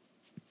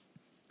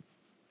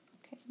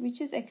 Okay,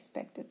 which is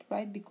expected,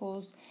 right?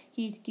 Because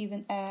heat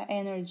given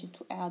energy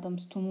to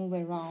atoms to move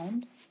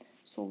around,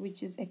 so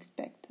which is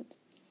expected.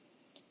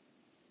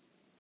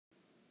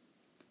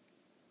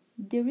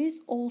 There is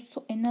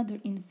also another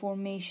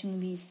information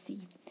we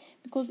see,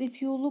 because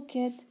if you look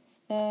at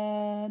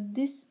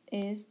this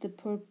is the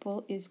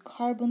purple is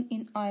carbon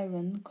in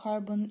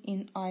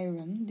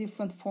iron,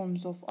 different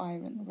forms of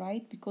iron,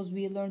 right? Because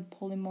we learned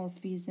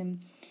polymorphism,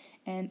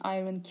 and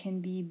iron can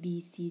be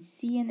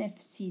BCC and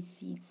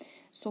FCC.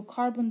 So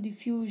carbon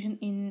diffusion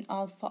in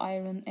alpha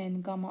iron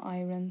and gamma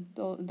iron,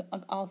 the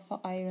alpha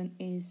iron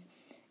is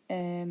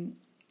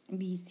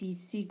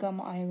BCC,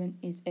 gamma iron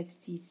is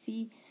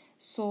FCC.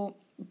 So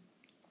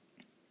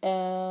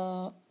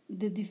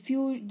the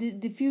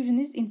diffusion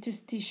is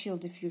interstitial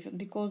diffusion,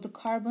 because the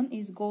carbon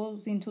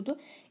goes into the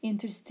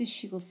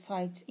interstitial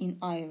sites in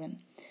iron.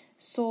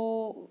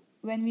 So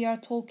when we are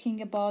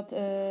talking about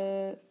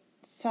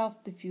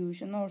self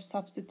diffusion or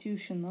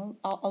substitutional,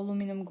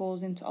 aluminum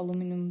goes into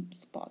aluminum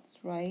spots,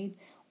 right?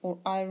 Or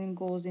iron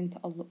goes into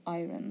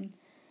iron.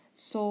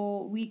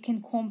 So we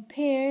can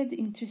compare the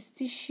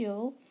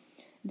interstitial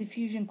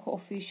diffusion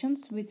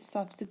coefficients with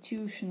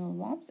substitutional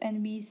ones,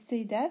 and we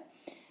see that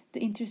the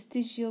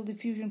interstitial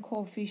diffusion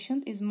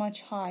coefficient is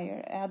much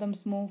higher.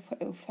 Atoms move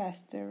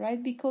faster,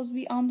 right? Because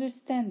we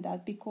understand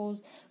that,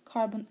 because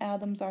carbon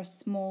atoms are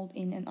small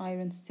in an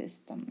iron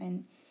system,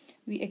 and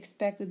we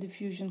expect the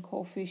diffusion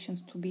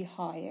coefficients to be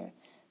higher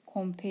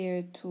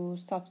compared to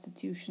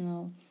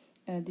substitutional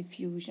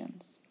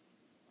diffusions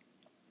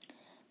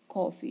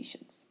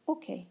coefficients.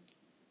 Okay,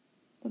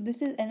 so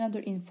this is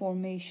another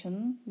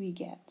information we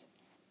get.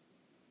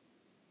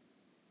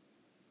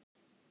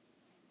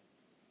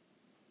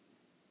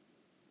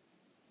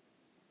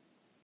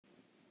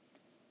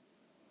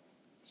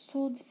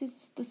 So this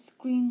is the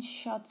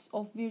screenshots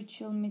of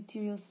Virtual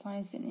Material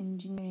Science and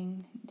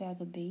Engineering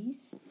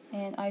database,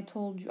 and I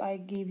told you, I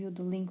gave you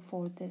the link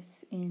for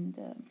this in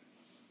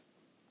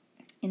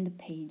the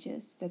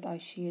pages that I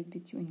shared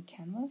with you in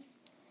Canvas.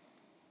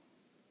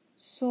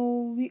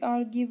 So we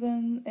are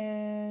given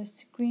a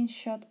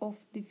screenshot of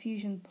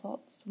diffusion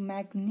plots,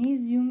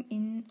 magnesium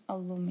in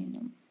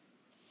aluminum.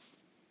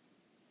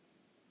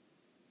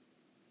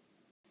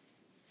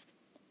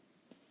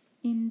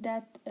 In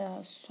that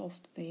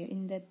software,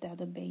 in that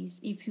database,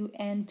 if you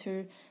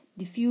enter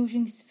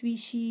diffusion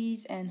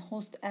species and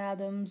host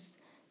atoms,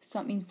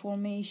 some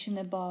information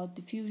about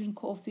diffusion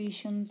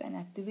coefficients and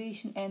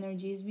activation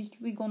energies, which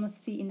we're gonna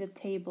see in the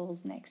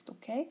tables next,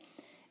 okay?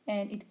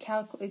 And it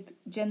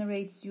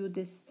generates you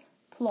this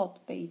plot,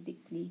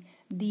 basically,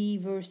 D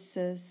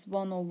versus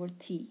 1 over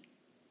T.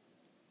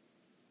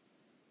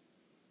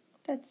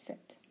 That's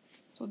it.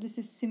 So this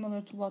is similar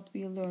to what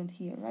we learned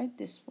here, right?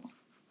 This one.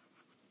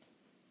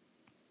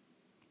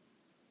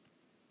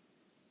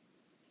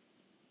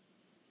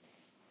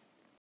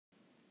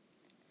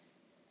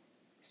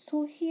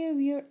 So here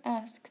we are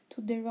asked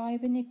to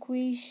derive an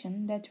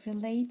equation that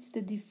relates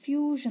the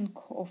diffusion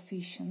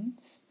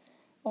coefficients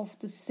of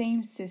the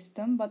same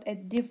system but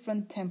at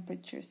different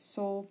temperatures.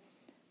 So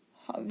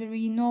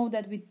we know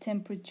that with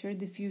temperature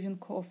diffusion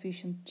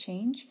coefficient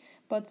change,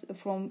 but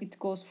it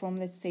goes from,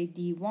 let's say,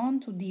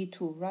 D1 to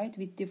D2, right,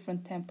 with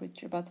different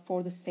temperature, but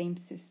for the same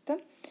system.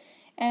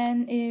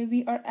 And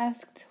we are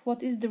asked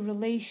what is the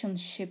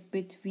relationship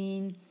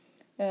between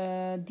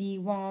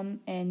D1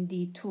 and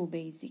D2,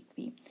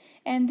 basically.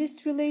 And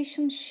this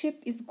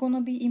relationship is going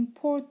to be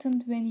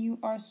important when you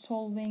are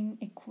solving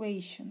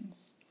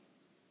equations,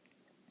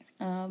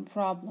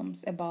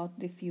 problems about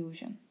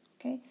diffusion.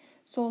 Okay,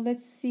 so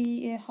let's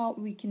see how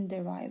we can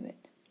derive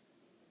it.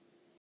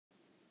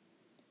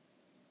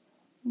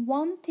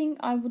 One thing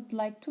I would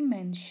like to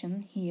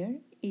mention here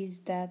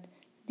is that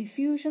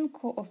diffusion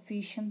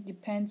coefficient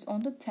depends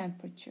on the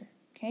temperature,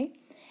 okay?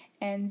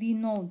 And we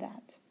know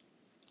that.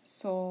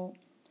 So,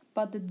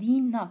 but the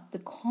D naught, the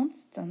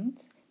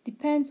constant,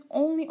 depends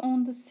only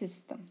on the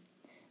system.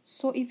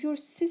 So if your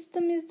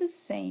system is the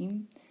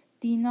same,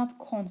 D naught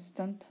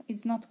constant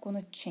is not going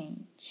to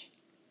change.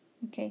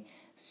 Okay,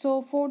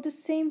 so for the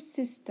same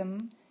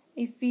system,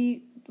 if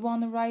we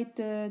want to write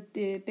the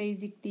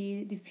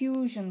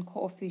diffusion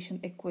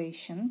coefficient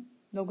equation,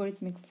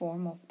 logarithmic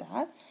form of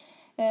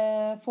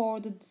that,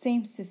 for the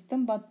same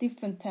system but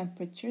different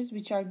temperatures,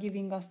 which are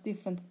giving us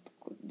different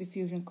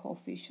diffusion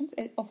coefficients,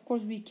 of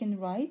course we can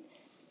write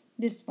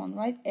this one,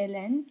 right?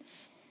 Ln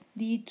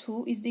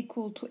D2 is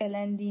equal to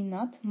ln D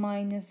naught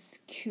minus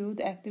Q,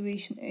 the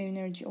activation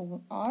energy, over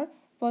R.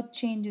 What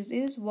changes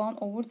is 1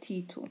 over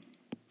T2.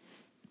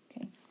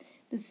 Okay,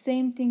 the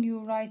same thing you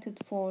write it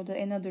for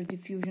another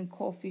diffusion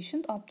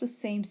coefficient of the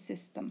same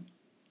system.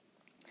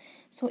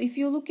 So if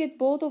you look at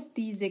both of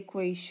these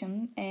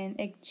equations, and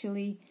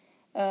actually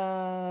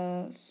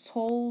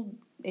solve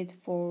it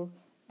for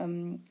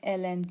L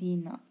and D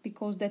naught,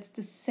 because that's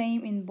the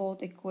same in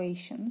both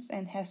equations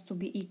and has to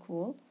be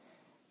equal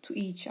to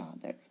each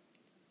other,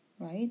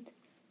 right?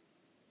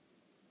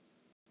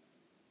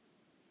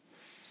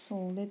 So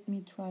let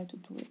me try to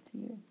do it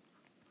here.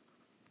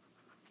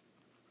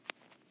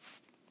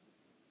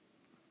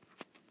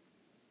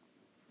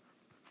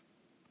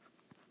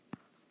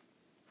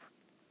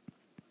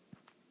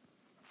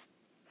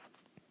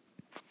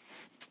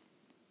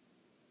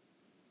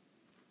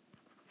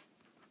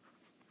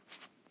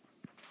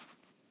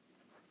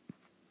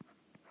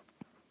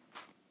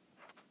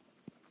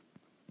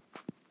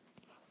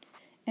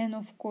 And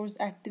of course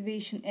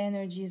activation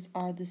energies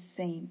are the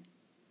same,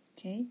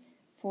 okay,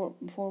 for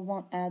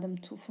one atom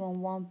to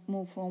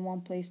move from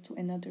one place to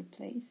another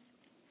place.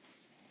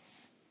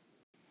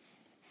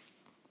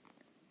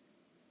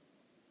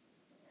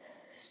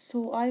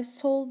 So I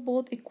solved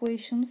both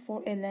equations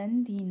for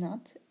ln d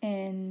naught,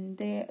 and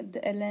the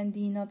ln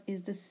d naught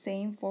is the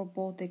same for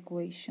both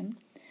equations.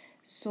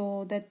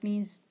 So that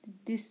means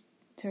this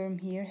term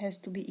here has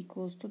to be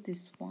equals to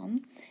this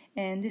one,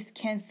 and this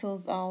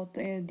cancels out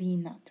d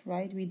naught,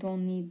 right? We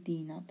don't need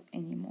d naught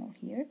anymore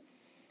here.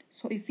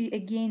 So if we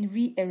again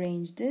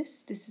rearrange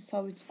this is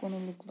how it's going to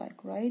look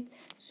like, right?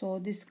 So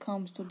this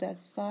comes to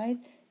that side,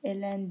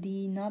 ln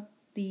d naught,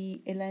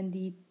 the ln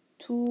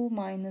d2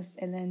 minus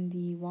ln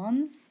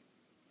d1,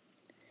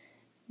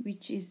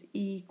 which is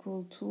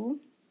equal to,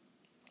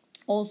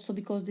 also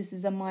because this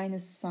is a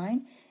minus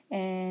sign,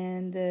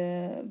 and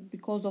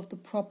because of the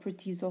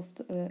properties of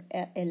the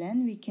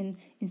ln, we can,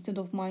 instead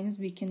of minus,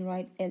 we can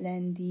write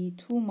ln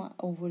d2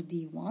 over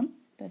d1.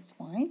 That's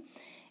fine.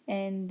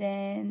 And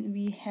then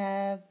we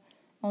have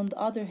on the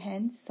other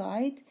hand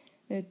side,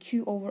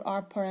 q over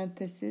r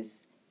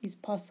parenthesis is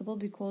possible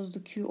because the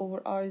q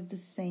over r is the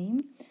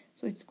same.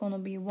 So it's going to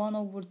be 1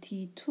 over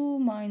t2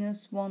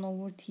 minus 1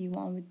 over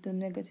t1 with the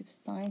negative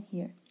sign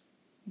here.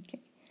 Okay.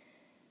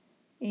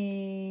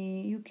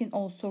 You can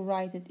also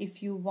write it,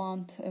 if you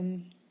want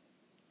to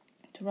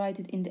write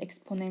it in the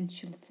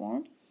exponential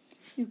form,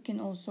 you can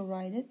also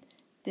write it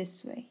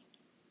this way.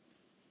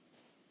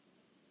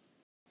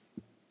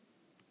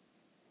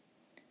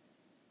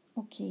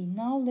 Okay,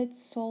 now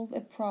let's solve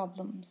a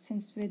problem,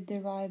 since we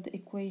derived the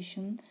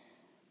equation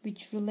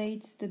which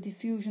relates the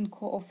diffusion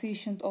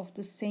coefficient of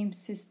the same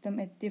system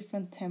at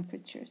different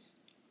temperatures.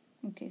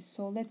 Okay,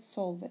 so let's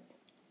solve it.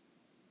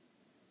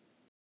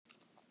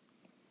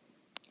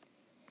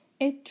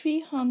 At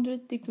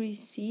 300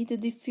 degrees C, the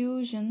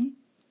diffusion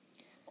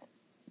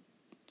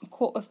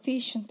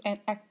coefficient and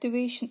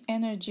activation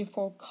energy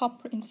for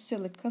copper in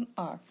silicon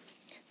are.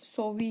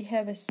 So we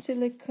have a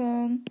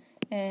silicon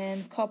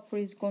and copper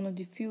is going to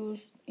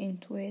diffuse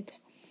into it,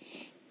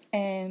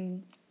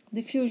 and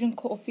diffusion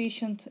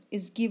coefficient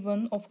is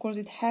given. Of course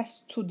it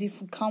has to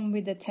come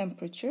with the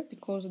temperature,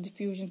 because the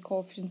diffusion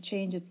coefficient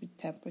changes with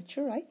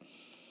temperature, right?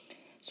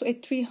 So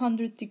at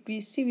 300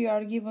 degrees C we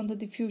are given the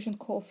diffusion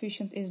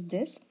coefficient is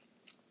this.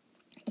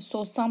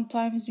 So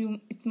sometimes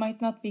it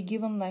might not be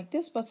given like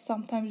this, but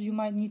sometimes you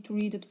might need to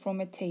read it from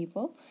a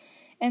table.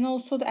 And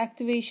also the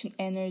activation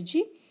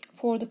energy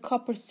for the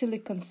copper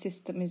silicon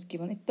system is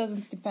given. It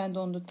doesn't depend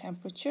on the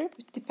temperature,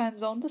 it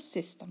depends on the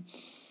system.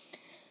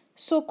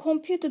 So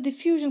compute the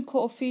diffusion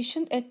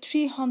coefficient at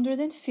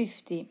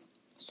 350.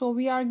 So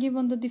we are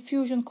given the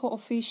diffusion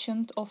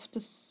coefficient of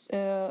this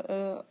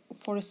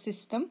for a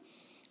system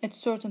at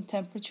certain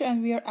temperature,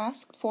 and we are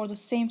asked for the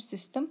same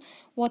system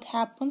what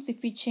happens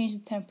if we change the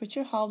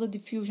temperature, how the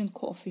diffusion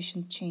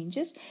coefficient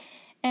changes.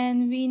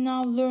 And we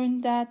now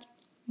learned that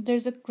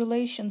there's a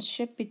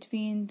relationship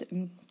between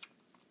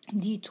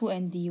d2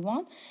 and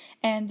d1,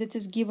 and that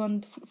is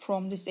given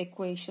from this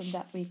equation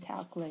that we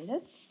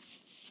calculated.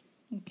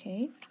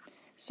 Okay,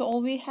 so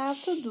all we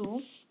have to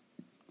do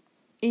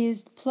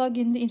is plug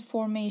in the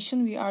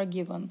information we are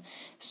given.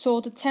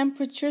 So the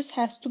temperatures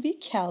has to be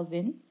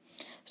Kelvin,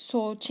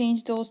 so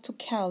change those to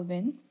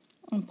Kelvin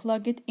and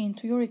plug it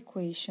into your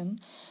equation.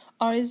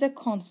 R is a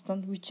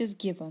constant which is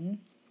given,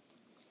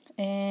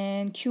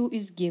 and Q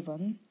is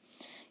given.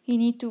 You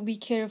need to be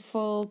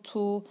careful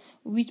to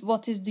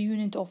what is the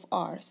unit of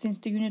R. Since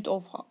the unit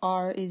of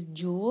R is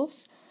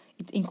joules,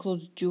 it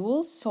includes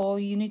joules, so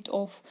unit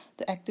of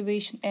the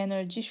activation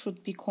energy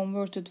should be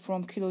converted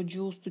from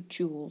kilojoules to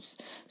joules.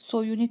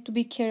 So you need to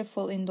be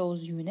careful in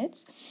those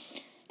units.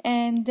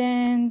 And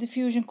then the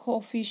diffusion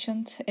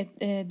coefficient at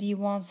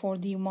D1 for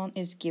D1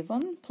 is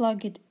given.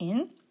 Plug it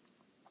in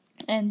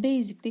and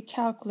basically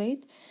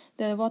calculate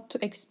what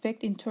to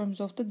expect in terms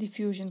of the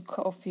diffusion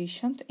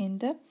coefficient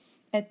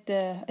at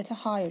a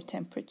higher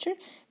temperature,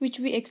 which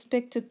we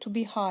expected to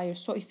be higher.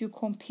 So if you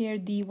compare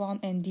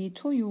D1 and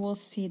D2, you will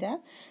see that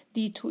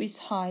D2 is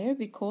higher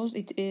because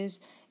it is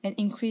an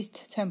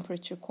increased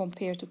temperature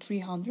compared to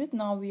 300.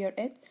 Now we are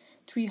at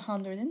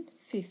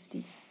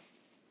 350.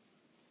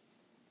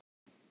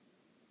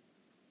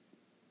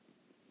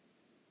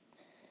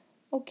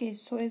 Okay,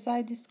 so as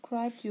I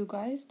described you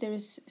guys, there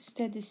is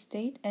steady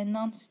state and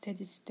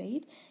non-steady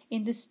state.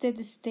 In the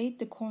steady state,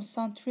 the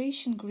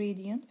concentration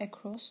gradient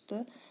across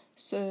the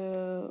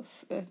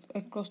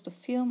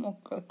film or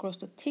across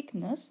the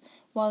thickness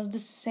was the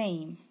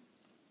same.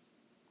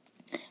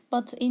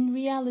 But in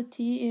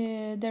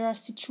reality, there are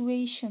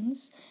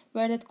situations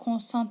where that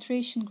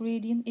concentration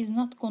gradient is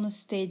not going to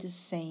stay the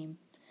same,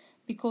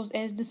 because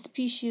as the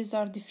species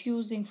are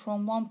diffusing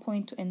from one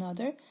point to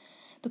another,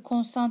 the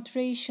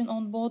concentration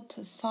on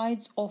both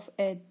sides of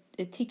a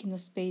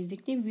thickness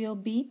basically will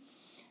be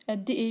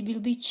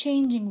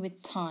changing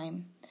with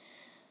time.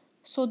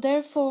 So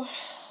therefore,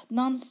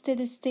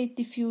 non-steady state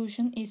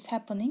diffusion is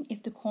happening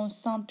if the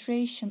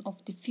concentration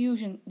of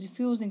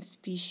diffusing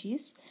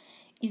species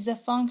is a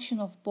function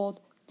of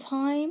both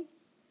time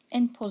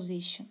and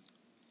position.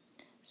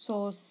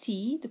 So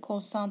C, the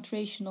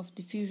concentration of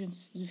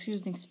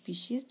diffusing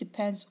species,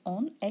 depends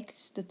on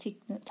X, the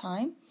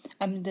time,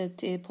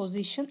 the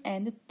position,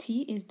 and the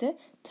T is the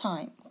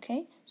time.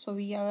 Okay, so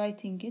we are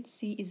writing it.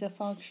 C is a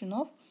function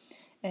of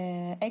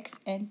X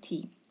and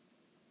T.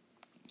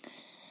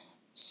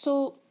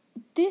 So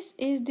this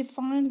is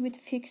defined with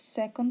Fick's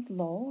second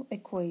law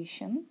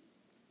equation.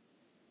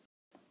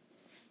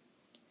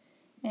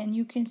 And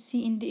you can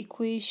see in the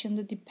equation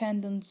the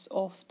dependence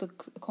of the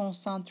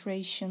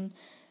concentration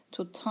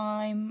to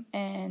time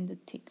and the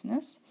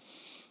thickness.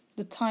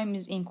 The time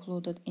is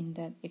included in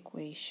that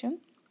equation.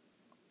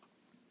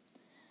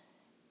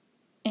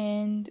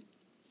 And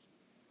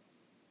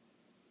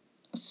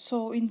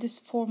so in this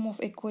form of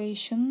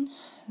equation,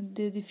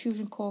 the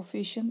diffusion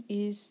coefficient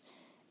is,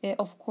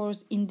 of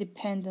course,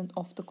 independent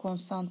of the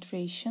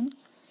concentration.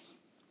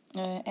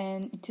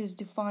 And it is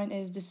defined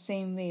as the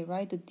same way,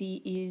 right? The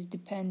D is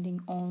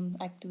depending on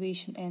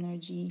activation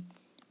energy,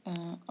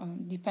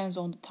 depends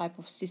on the type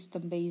of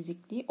system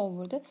basically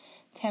over the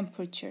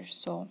temperature.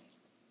 So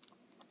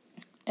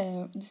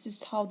this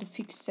is how the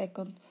Fick's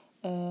second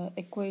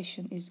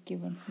equation is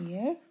given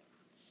here.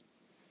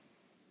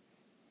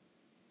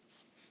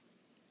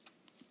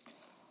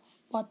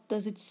 What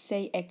does it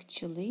say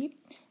actually?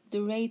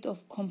 The rate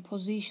of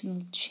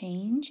compositional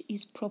change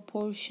is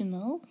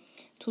proportional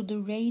to the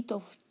rate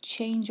of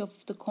change of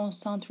the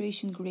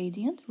concentration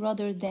gradient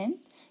rather than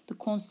the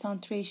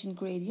concentration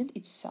gradient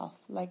itself,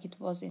 like it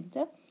was in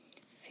the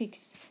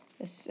Fick's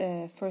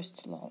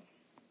first law.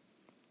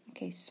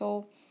 Okay,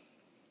 so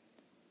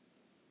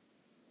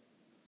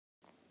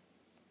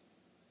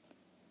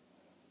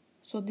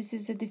this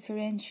is a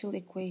differential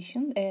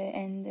equation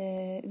and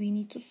we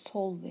need to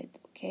solve it.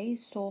 Okay,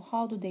 so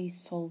how do they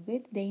solve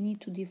it? They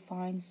need to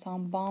define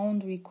some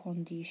boundary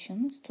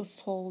conditions to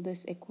solve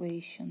this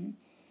equation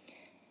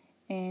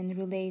and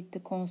relate the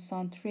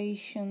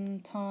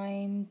concentration,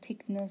 time,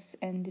 thickness,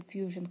 and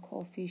diffusion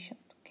coefficient.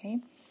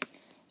 Okay,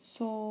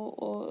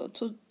 so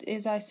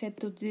as I said,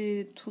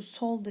 to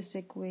solve this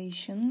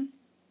equation,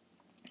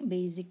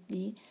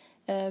 basically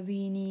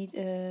we need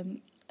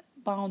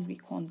boundary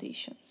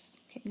conditions.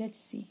 Okay, let's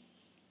see.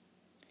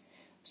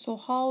 So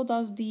how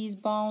does these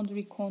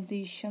boundary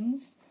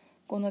conditions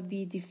gonna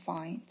be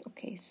defined?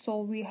 Okay, so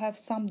we have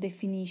some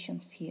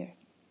definitions here.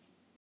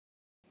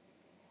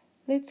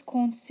 Let's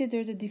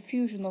consider the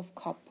diffusion of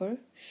copper,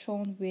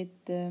 shown with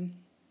the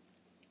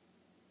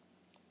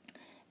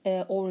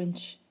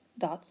orange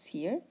dots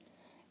here,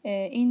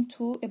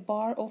 into a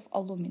bar of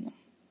aluminum.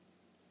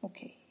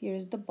 Okay, here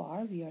is the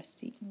bar we are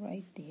seeing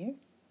right there.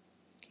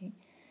 Okay.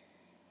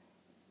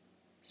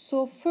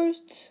 So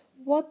first,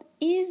 what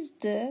is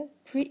the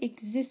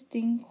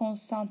pre-existing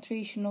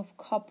concentration of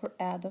copper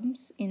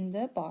atoms in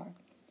the bar?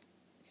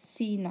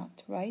 C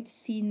naught, right?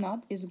 C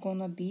naught is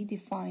gonna be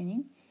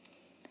defining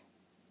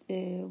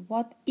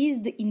what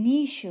is the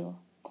initial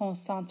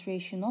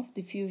concentration of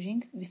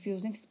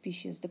diffusing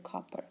species, the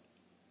copper.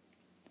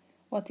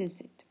 What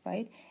is it,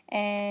 right?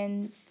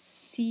 And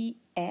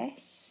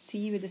CS,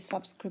 C with the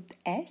subscript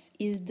S,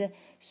 is the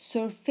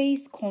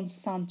surface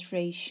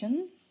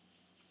concentration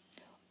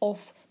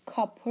of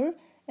copper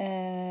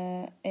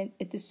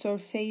at the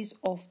surface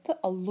of the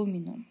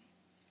aluminum.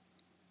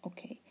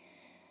 Okay,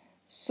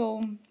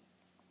 so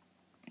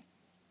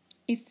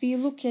if we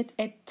look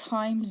at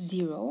time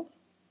zero,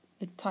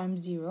 the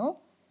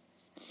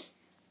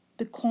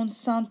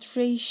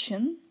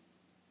concentration,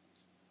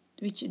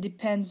 which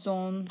depends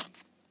on,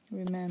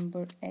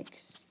 remember,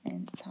 X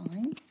and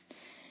time,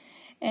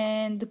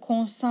 and the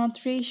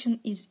concentration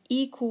is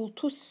equal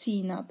to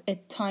C naught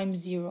at time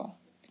zero,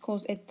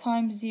 because at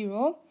time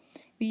zero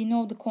we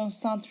know the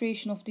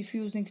concentration of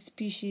diffusing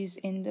species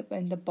in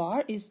the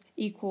bar is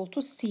equal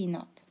to C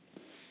naught.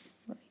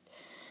 Right.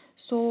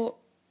 So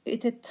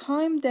at a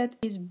time that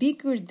is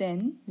bigger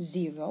than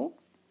zero,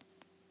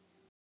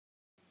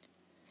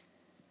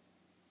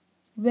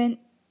 when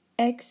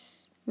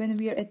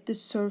we are at the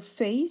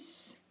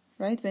surface,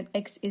 right, when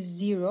X is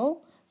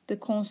 0, the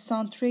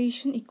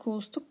concentration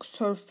equals to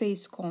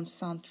surface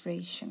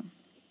concentration.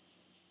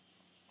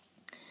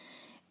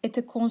 At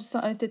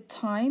a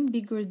time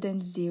bigger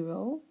than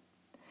 0,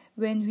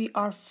 when we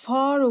are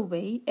far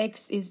away,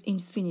 x is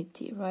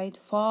infinity, right?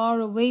 Far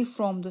away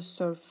from the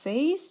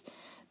surface,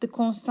 the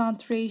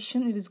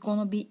concentration is going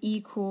to be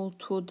equal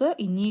to the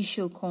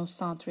initial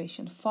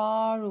concentration,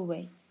 far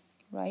away,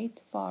 right?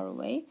 Far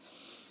away.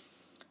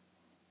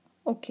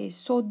 Okay,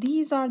 so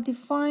these are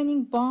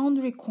defining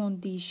boundary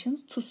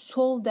conditions to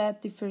solve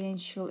that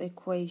differential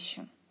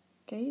equation.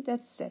 Okay,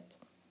 that's it.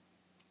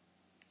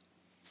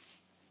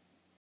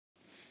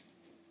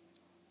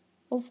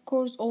 Of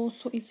course,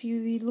 also if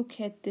we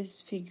look at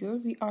this figure,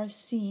 we are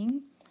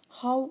seeing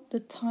how the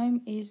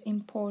time is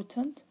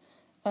important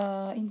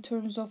in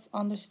terms of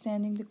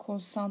understanding the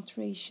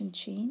concentration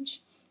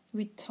change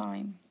with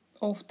time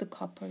of the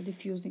copper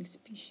diffusing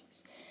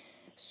species.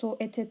 So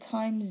at a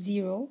time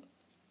 0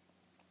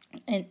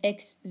 and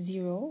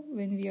x0,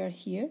 when we are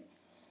here,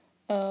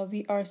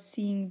 we are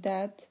seeing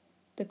that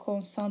the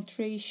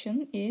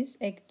concentration is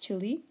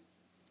actually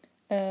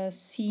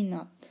C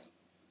naught,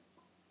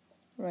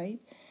 right?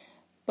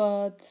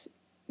 But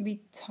with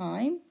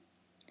time,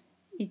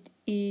 it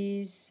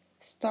is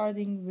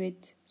starting with,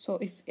 so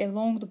if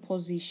along the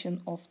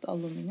position of the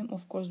aluminum,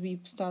 of course we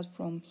start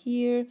from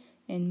here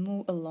and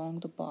move along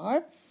the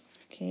bar,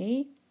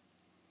 okay?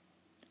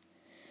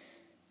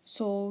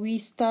 So we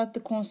start, the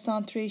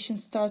concentration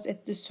starts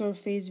at the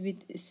surface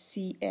with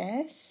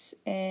CS,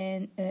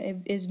 and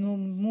as we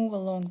move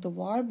along the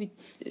bar,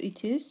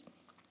 it is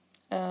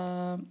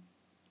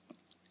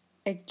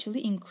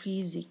actually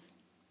increasing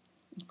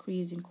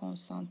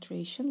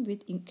concentration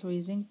with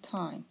increasing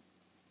time.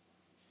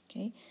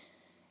 Okay,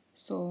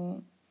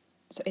 so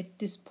at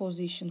this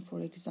position,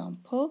 for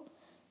example,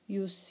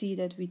 you see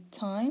that with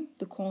time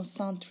the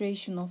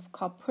concentration of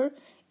copper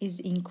is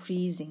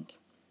increasing.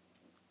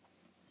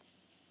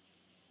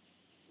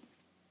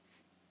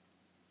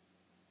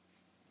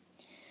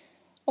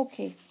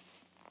 Okay,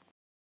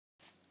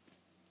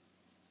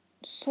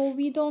 so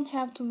we don't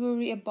have to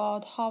worry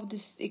about how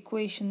this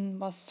equation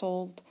was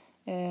solved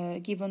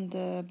given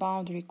the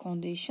boundary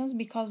conditions,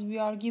 because we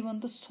are given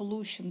the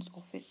solutions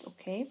of it.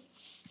 Okay,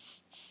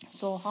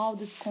 so how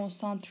this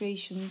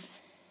concentration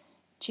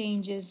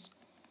changes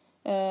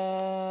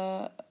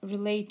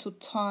relate to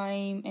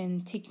time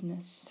and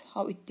thickness,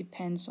 how it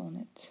depends on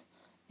it,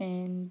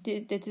 and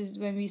that is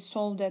when we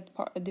solve that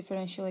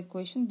differential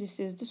equation, this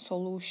is the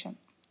solution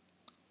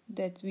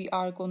that we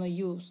are going to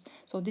use.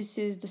 So this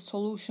is the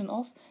solution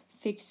of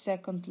Fick's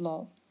second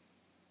law.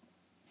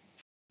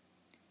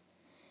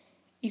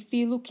 If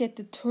we look at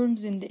the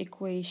terms in the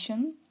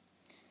equation,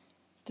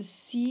 the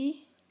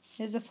C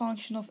as a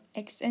function of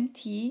x and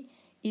t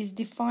is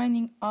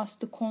defining us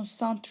the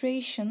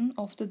concentration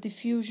of the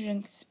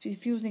diffusing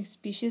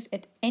species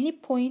at any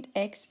point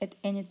x at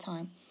any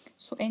time.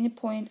 So any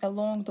point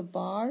along the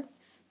bar,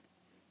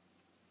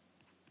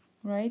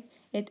 right,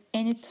 at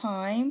any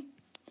time,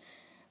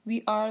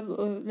 we are,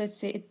 let's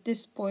say at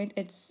this point,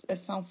 it's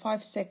some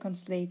 5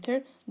 seconds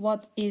later,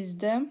 what is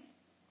the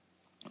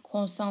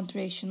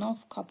concentration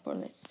of copper,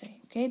 let's say.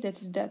 Okay,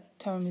 that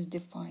term is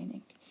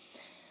defining.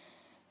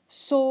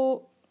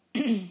 So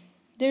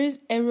there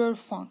is error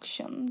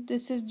function.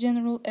 This is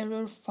general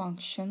error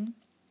function,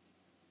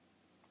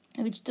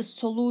 which the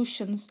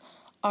solutions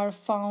are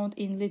found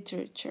in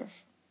literature.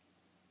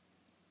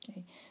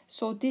 Okay,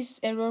 so this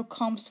error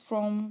comes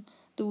from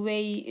the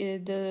way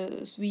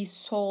we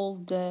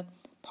solve the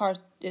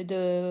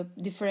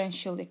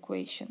differential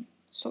equation.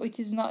 So it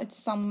is not, it's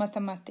some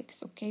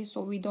mathematics. Okay,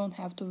 so we don't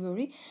have to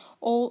worry.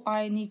 All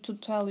I need to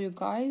tell you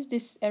guys,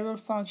 this error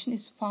function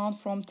is found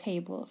from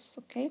tables.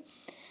 Okay,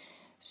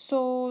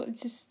 so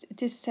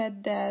it is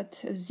said that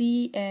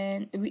z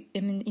and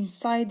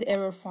inside the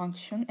error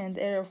function, and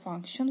the error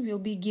function will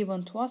be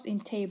given to us in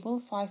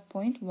table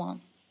 5.1.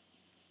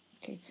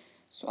 Okay,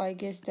 so I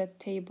guess that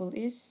table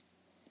is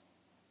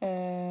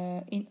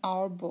in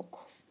our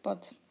book,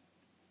 but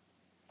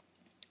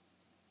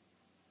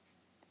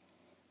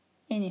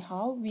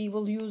anyhow we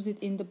will use it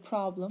in the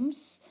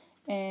problems,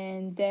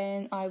 and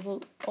then I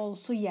will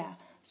also,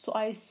 so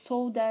I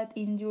saw that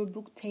in your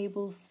book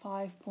table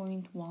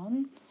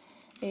 5.1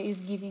 is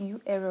giving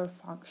you error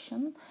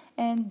function,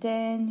 and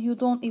then you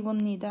don't even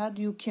need that,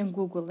 you can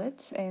Google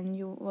it and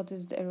what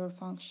is the error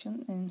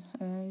function,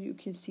 and you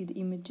can see the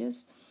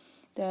images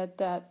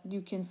that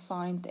you can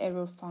find the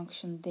error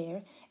function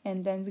there,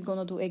 and then we're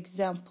gonna do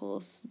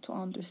examples to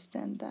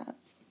understand that.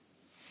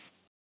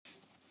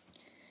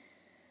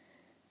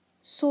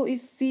 So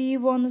if we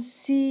want to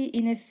see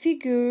in a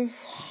figure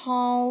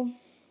how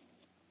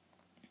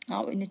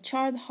in a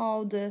chart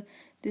how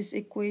this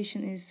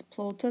equation is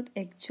plotted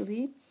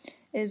actually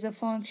as a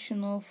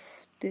function of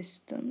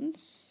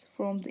distance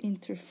from the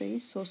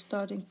interface, so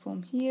starting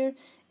from here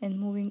and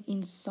moving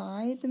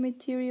inside the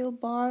material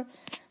bar,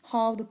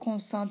 how the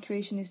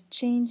concentration is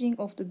changing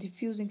of the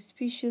diffusing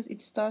species.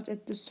 It starts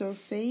at the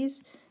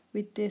surface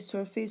with the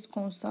surface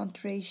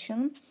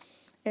concentration.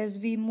 As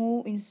we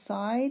move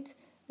inside,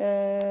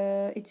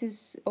 it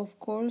is of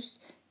course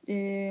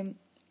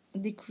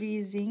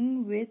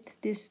decreasing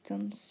with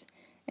distance,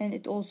 and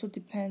it also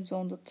depends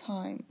on the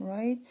time,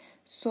 right?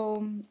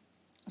 So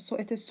So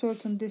at a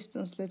certain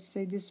distance, let's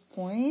say this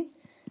point,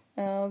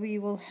 we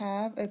will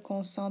have a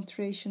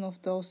concentration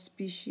of those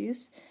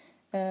species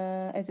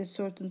at a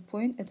certain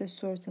point at a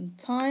certain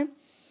time.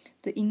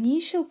 The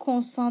initial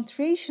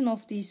concentration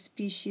of these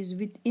species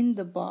within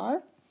the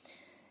bar,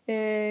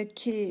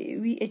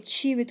 we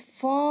achieve it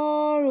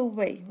far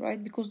away,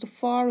 right? Because the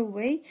far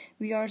away,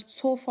 we are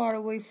so far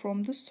away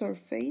from the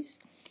surface,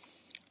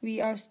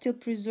 we are still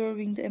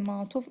preserving the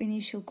amount of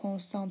initial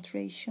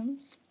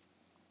concentrations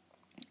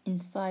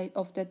inside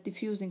of that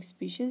diffusing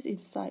species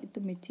inside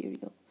the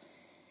material.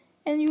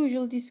 And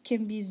usually this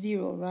can be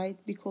zero, right?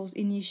 Because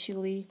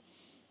initially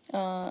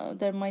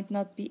there might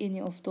not be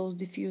any of those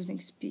diffusing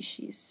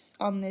species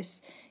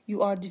unless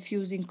you are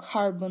diffusing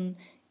carbon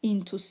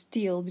into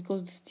steel,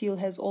 because the steel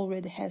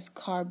already has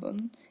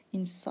carbon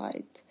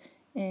inside.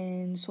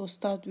 And so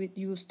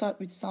you start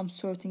with some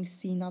certain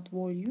C naught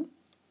value.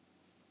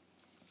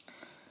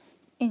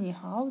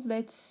 Anyhow,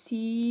 let's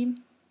see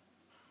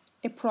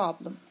a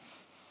problem.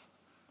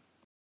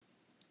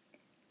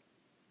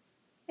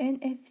 An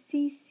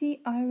FCC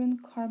iron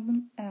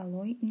carbon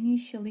alloy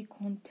initially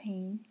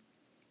contained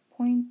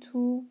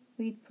 0.2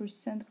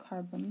 weight%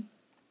 carbon,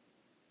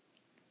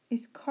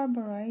 is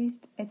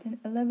carburized at an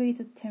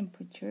elevated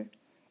temperature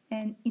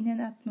and in an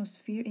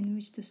atmosphere in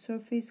which the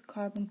surface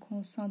carbon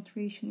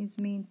concentration is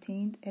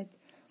maintained at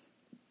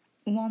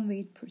 1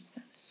 weight%.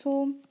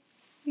 So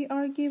we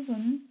are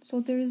given,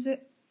 so there is a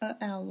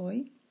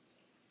alloy,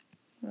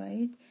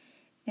 right?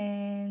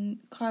 And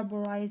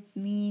carburized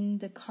mean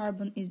the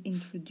carbon is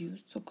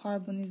introduced, so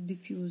carbon is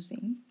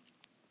diffusing.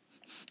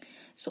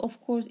 So of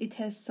course it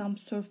has some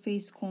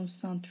surface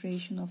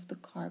concentration of the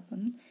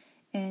carbon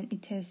and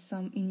it has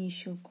some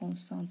initial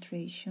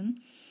concentration.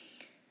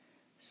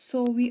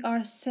 So we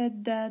are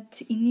said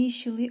that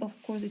initially, of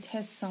course, it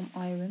has some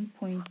iron,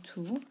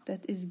 0.2,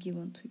 that is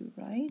given to you,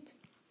 right?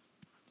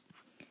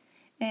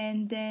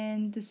 And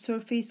then the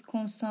surface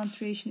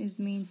concentration is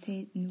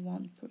maintained in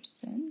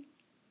 1%.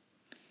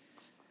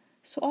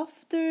 So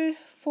after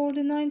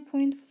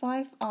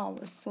 49.5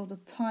 hours, so the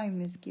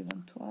time is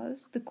given to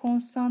us, the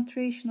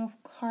concentration of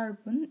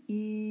carbon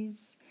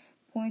is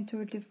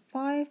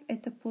 0.35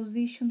 at a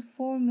position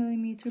 4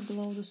 mm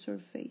below the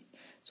surface.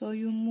 So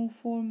you move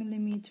 4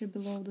 mm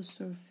below the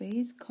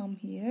surface, come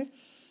here,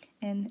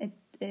 and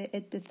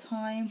at the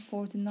time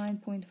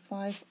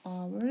 49.5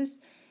 hours,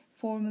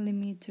 4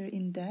 mm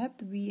in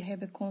depth, we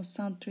have a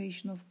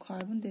concentration of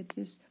carbon that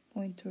is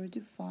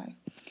 0.35.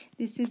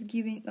 This is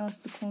giving us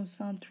the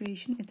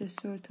concentration at a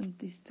certain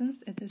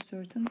distance at a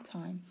certain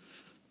time.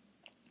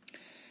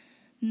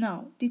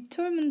 Now,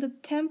 determine the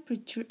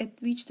temperature at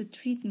which the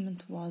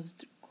treatment was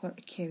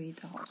carried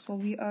out. So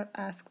we are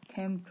asked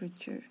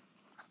temperature.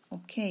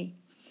 Okay.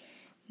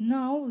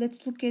 Now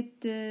let's look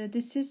at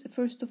this is,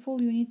 first of all,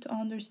 you need to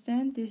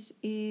understand this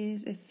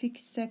is a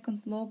fixed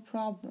second law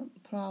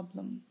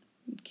problem.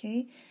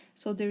 Okay,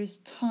 so there is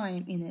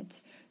time in it.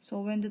 So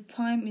when the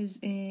time is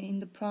in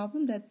the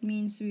problem, that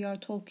means we are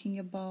talking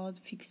about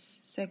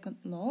fixed second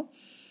law,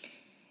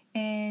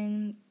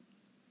 and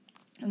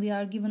we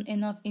are given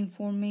enough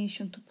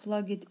information to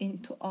plug it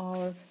into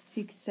our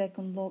fixed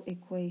second law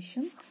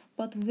equation.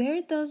 But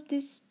where does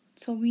this,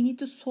 so we need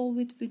to solve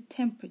it with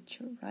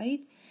temperature, right?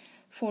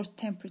 For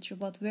temperature,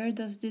 but where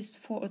does this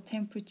for a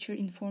temperature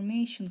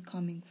information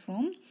coming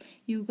from?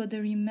 You gotta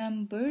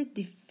remember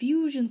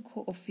diffusion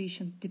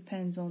coefficient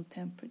depends on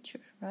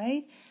temperature,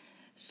 right?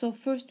 So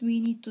first we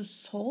need to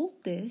solve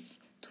this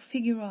to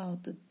figure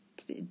out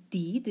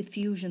the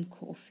diffusion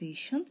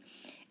coefficient,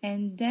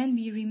 and then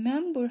we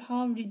remember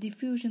how the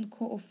diffusion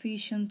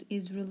coefficient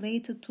is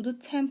related to the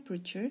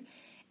temperature,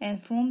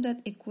 and from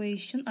that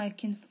equation I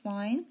can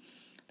find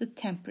the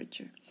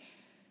temperature.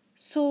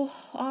 So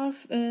our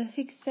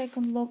fixed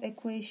second law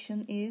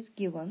equation is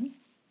given,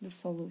 the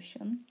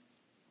solution.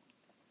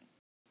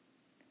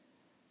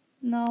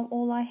 Now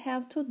all I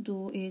have to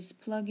do is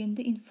plug in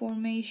the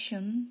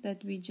information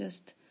that we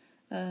just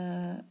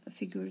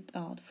figured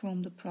out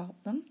from the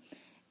problem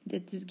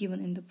that is given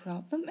in the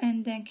problem,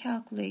 and then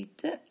calculate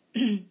the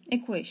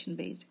equation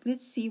basically.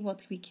 Let's see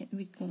what we're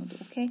gonna do.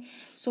 Okay,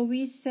 so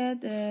we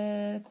said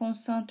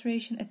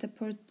concentration at a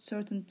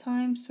certain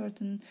time,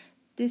 certain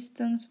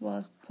distance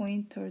was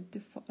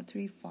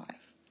 0.35,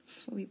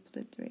 so we put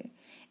it there,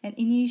 and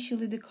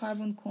initially the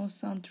carbon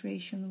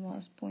concentration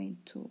was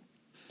 0.2,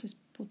 just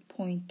put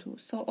 0.2.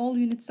 So all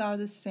units are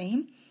the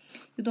same,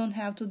 you don't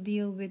have to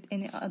deal with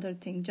any other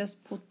thing,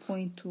 just put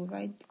 0.2,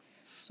 right?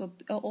 So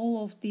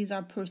all of these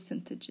are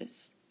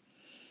percentages,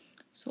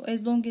 so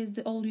as long as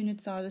all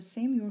units are the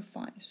same, you're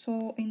fine.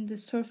 So in the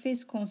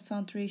surface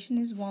concentration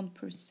is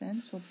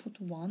 1%, so put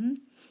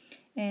 1,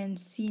 and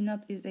C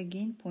naught is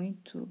again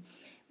 0.2,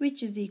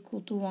 which is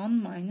equal to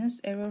 1 minus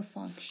error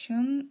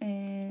function,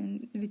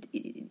 and with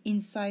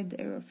inside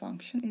the error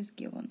function is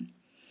given.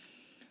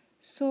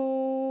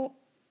 So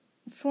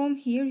from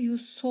here you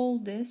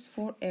solve this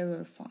for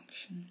error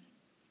function.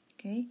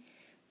 Okay,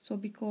 so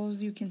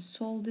because you can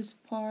solve this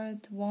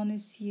part, 1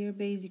 is here,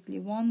 basically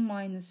 1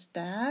 minus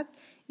that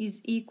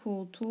is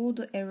equal to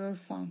the error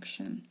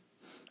function.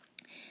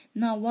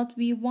 Now what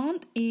we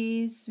want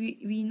is,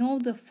 we know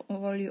the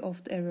value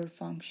of the error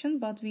function,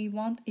 but we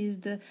want is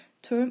the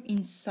term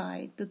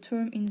inside. The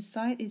term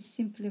inside is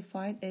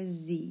simplified as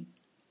z.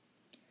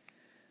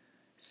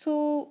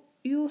 So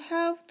you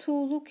have to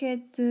look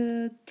at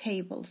the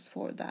tables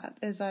for that,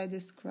 as I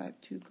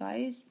described to you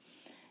guys.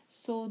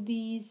 So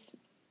these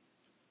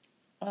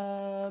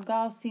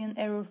Gaussian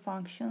error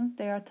functions,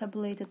 they are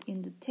tabulated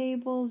in the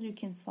tables. You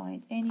can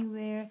find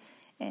anywhere,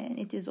 and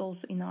it is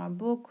also in our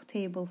book,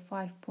 table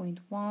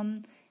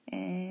 5.1.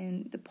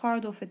 And the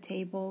part of a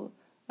table,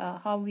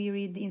 how we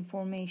read the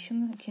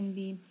information, can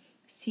be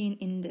seen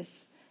in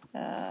this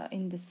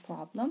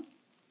problem.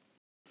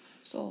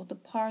 So the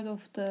part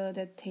of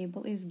that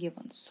table is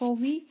given. So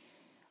we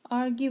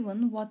are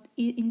given what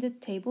in the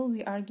table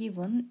we are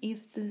given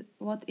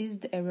what is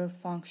the error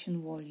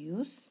function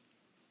values,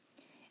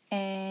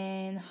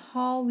 and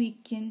how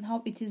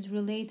it is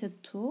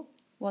related to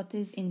what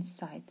is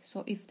inside.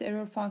 So if the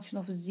error function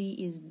of z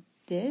is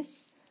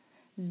this,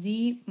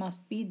 z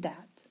must be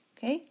that.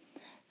 Okay,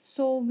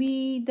 so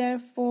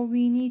therefore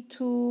we need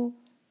to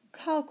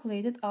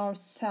calculate it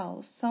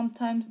ourselves.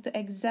 Sometimes the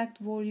exact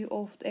value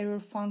of the error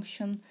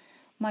function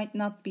might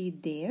not be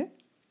there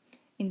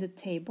in the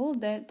table.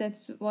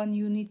 That's when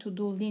you need to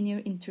do linear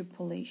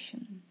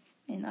interpolation,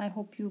 and I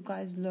hope you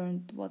guys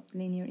learned what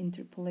linear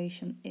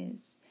interpolation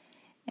is.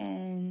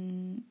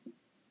 And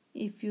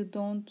if you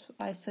don't,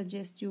 I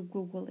suggest you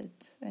Google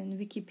it, and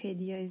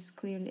Wikipedia is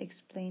clearly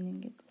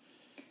explaining it.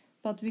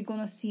 But we're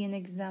gonna see an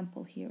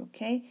example here.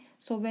 Okay,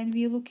 so when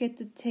we look at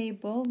the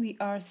table, we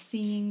are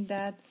seeing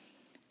that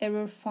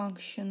error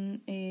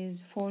function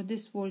is, for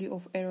this value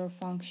of error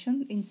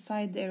function,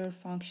 inside the error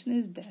function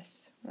is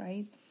this,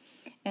 right?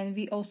 And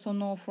we also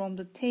know from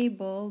the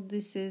table,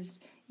 this is,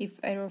 if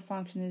error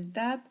function is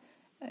that,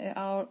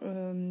 our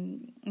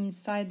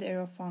inside the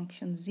error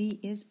function z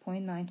is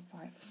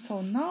 0.95.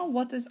 So now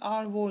what is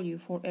our value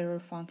for error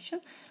function?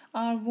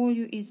 Our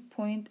value is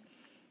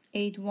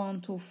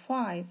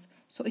 0.8125.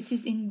 So it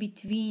is in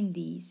between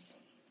these.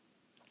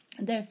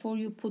 Therefore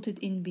you put it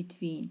in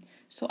between.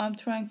 So I'm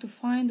trying to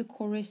find the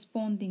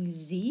corresponding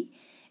z,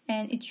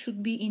 and it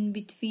should be in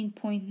between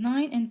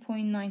 0.9 and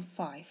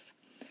 0.95.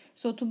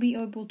 So to be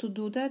able to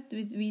do that,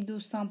 we do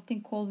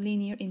something called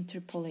linear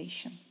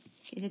interpolation.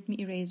 Okay, let me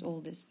erase all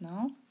this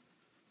now.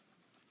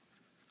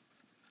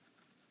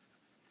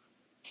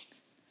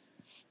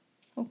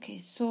 Okay,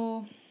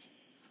 so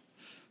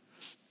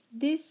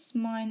this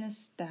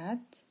minus that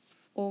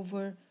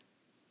over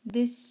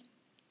this,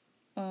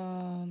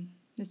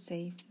 let's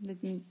say,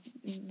 they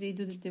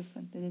do it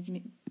differently. Let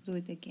me do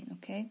it again,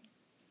 okay?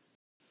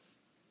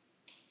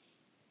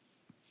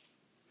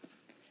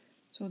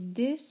 So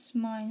this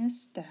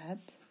minus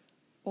that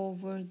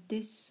over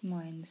this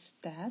minus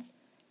that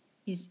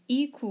is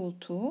equal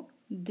to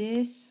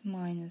this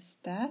minus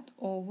that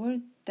over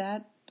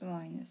that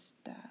minus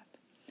that.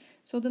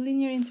 So the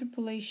linear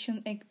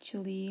interpolation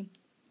actually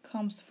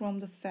comes from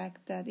the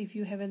fact that if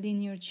you have a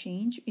linear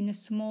change in a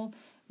small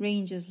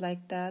ranges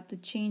like that, the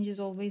change is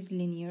always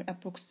linear,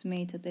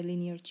 approximated a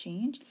linear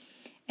change,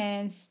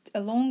 and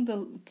along the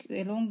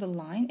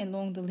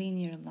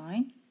linear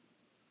line,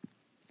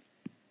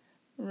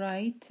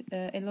 right,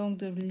 along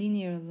the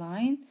linear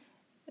line,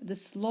 the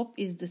slope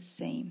is the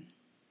same.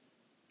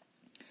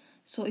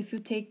 So if you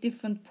take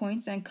different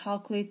points and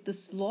calculate the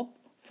slope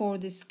for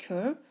this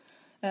curve,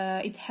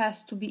 it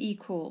has to be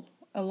equal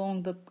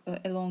along the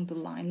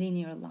line,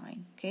 linear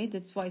line. Okay,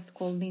 that's why it's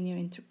called linear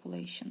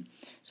interpolation.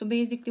 So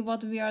basically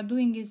what we are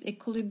doing is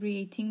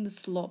equilibrating the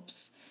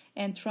slopes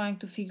and trying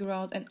to figure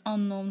out an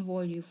unknown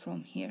value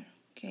from here.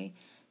 Okay,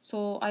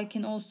 so I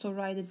can also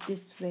write it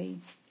this way.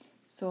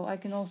 So I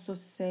can also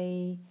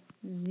say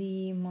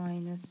z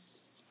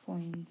minus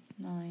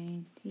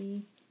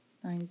 0.90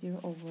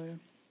 over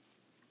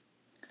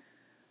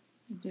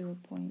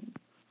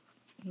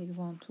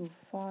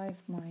 0.8125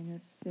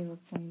 minus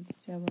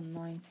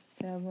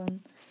 0.797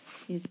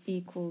 is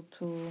equal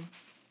to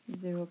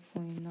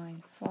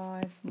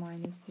 0.95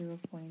 minus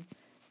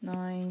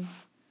 0.9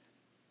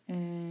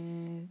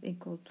 and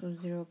equal to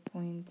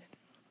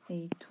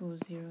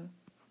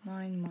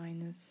 0.8209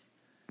 minus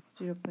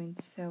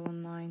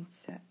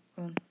 0.797.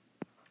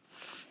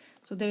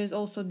 So there is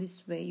also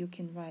this way you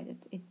can write it.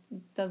 It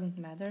doesn't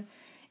matter.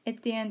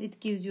 At the end, it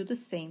gives you the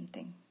same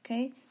thing.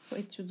 Okay, so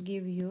it should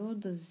give you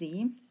the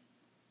z.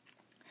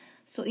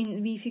 So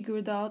we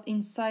figured out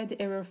inside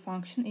the error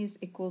function is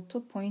equal to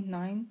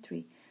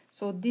 0.93.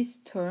 So this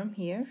term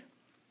here,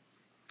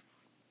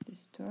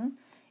 this term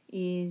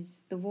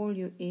is, the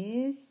value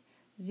is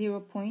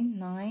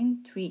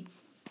 0.93.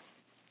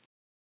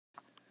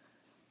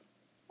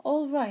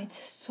 All right,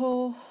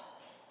 so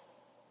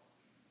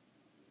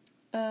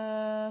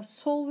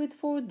solve it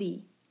for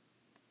d.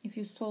 If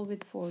you solve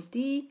it for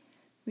d,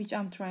 which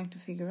I'm trying to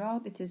figure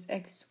out, it is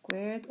x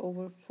squared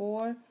over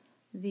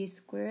 4z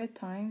squared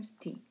times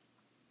t.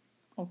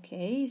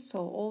 Okay, so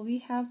all we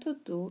have to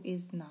do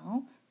is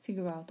now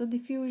figure out the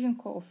diffusion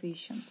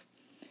coefficient.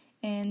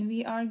 And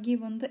we are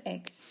given the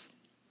x.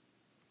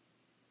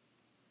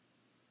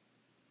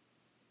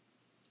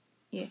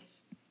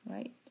 Yes,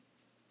 right.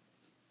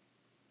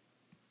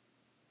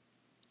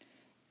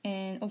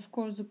 And of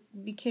course,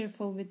 be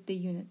careful with the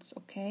units,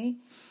 okay?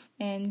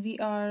 And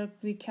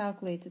we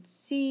calculated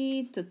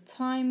C, the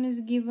time is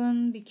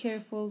given. Be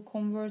careful,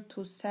 convert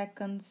to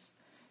seconds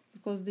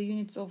because the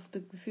units of the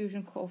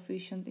diffusion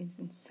coefficient is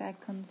in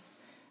seconds.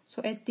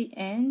 So at the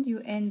end,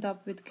 you end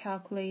up with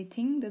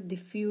calculating the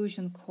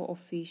diffusion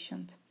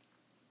coefficient.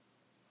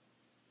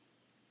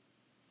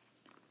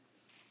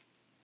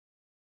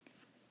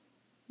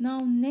 Now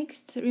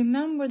next,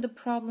 remember the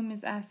problem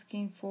is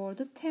asking for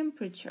the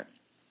temperature.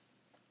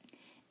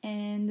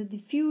 And the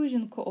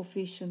diffusion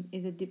coefficient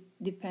is a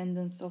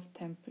dependence of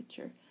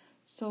temperature.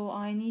 So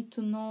I need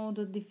to know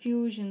the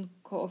diffusion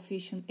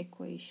coefficient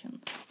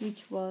equation,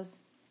 which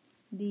was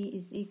D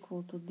is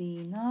equal to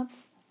D naught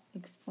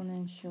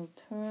exponential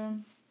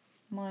term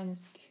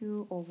minus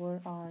Q over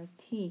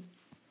RT.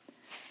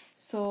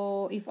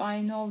 So if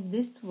I know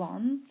this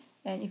one,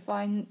 and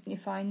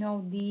if I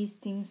know these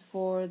things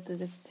for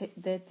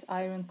that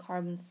iron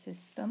carbon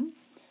system,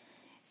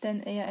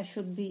 then I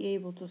should be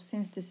able to,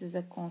 since this is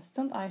a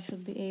constant, I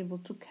should be able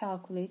to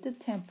calculate the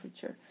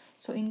temperature.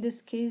 So in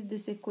this case,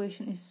 this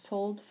equation is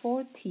solved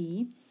for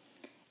T,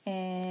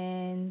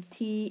 and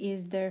T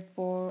is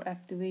therefore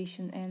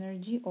activation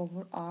energy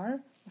over R.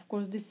 Of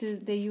course,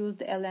 they use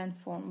the ln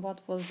form.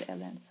 What was the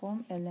ln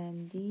form?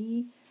 ln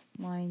D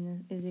minus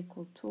is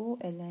equal to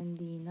ln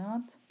D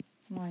naught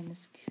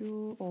minus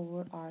Q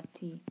over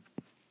RT.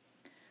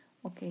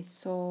 Okay,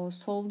 so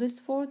solve this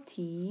for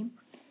T,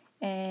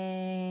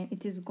 and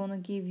it is gonna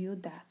give you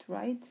that,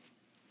 right?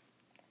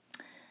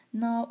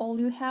 Now all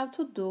you have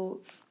to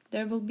do,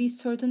 there will be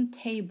certain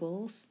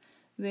tables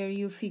where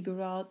you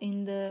figure out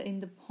in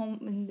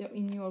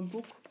your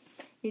book.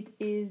 It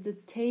is the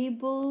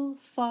table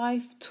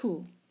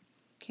 5.2.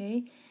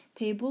 Okay,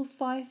 table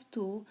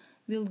 5.2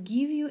 will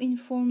give you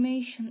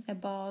information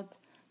about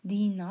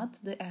D naught,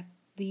 the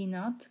D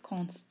naught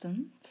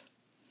constant,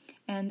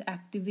 and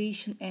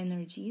activation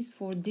energies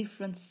for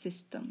different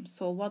systems.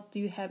 So what do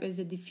you have as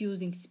a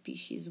diffusing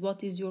species?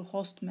 What is your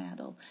host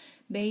metal?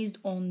 Based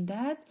on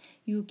that,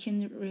 you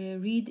can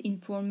read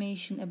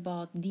information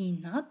about D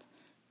naught,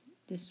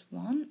 this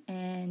one,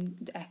 and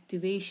the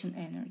activation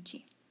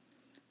energy.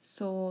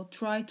 So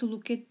try to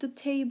look at the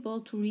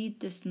table to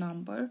read this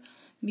number,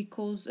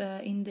 because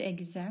in the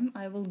exam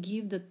I will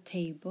give the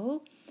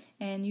table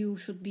and you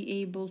should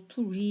be able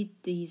to read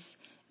these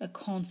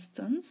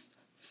constants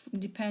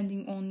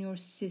depending on your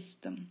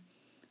system.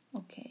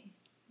 Okay,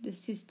 the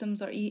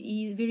systems are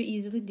very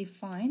easily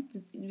defined.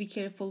 Be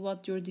careful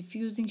what your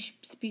diffusing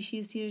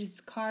species here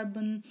is.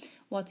 Carbon.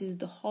 What is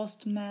the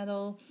host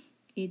metal?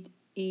 It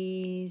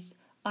is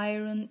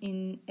iron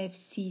in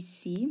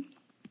FCC.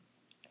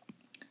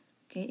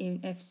 Okay, in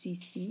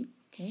FCC.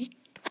 Okay,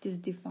 it is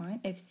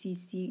defined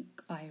FCC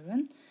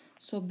iron.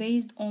 So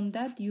based on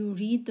that, you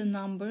read the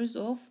numbers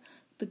of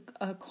the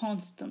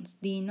constants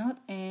D naught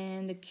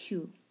and the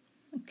Q.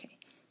 Okay,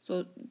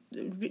 so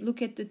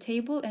look at the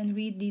table and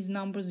read these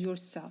numbers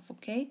yourself.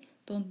 Okay,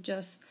 don't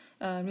just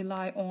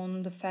rely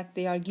on the fact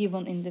they are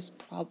given in this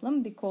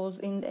problem, because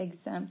in the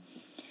exam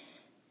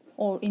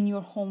or in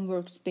your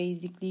homeworks,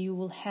 basically you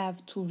will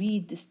have to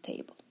read this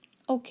table.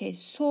 Okay,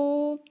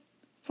 so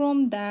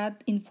from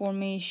that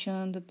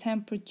information, the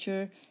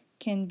temperature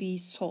can be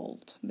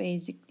solved.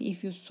 Basically,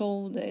 if you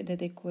solve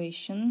that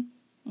equation,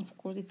 of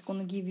course, it's going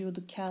to give you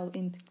the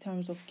in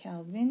terms of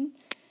Kelvin.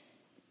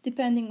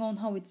 Depending on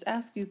how it's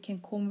asked, you can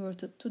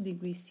convert it to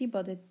degree C,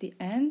 but at the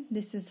end,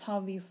 this is how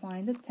we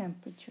find the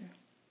temperature.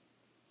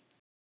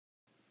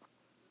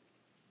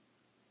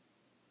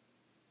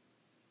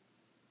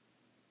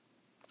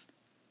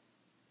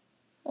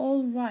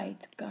 All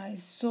right,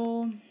 guys,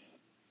 so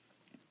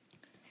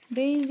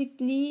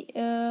basically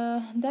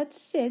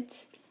that's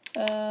it.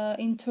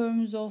 In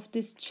terms of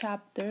this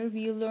chapter,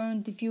 we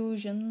learned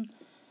diffusion,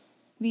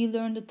 we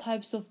learned the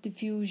types of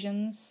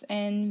diffusions,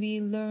 and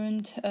we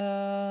learned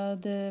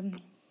the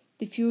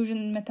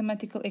diffusion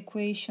mathematical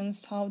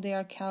equations, how they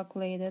are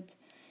calculated,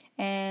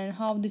 and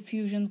how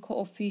diffusion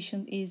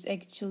coefficient is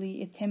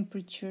actually a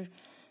temperature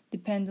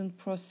dependent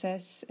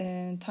process,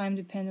 and time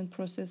dependent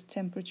process,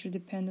 temperature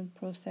dependent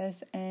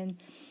process,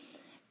 and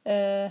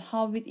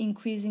how with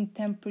increasing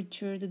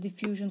temperature the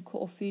diffusion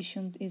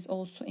coefficient is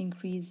also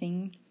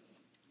increasing.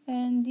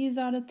 And these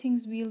are the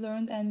things we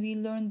learned, and we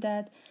learned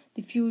that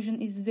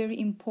diffusion is very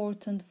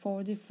important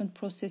for different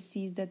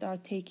processes that are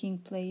taking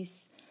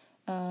place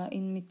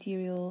in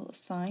material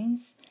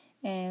science,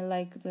 and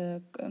like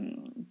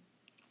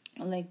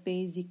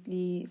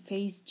basically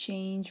phase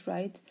change,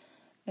 right?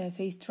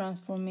 Phase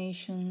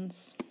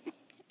transformations,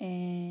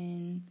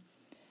 and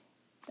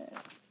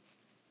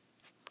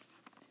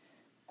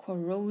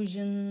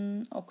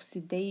corrosion,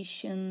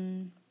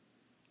 oxidation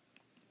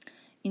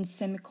in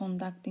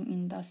semiconducting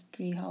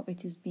industry, how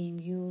it is being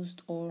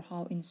used, or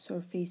how in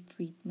surface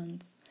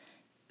treatments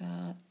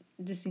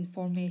this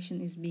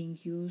information is being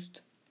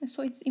used. And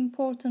so it's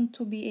important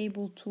to be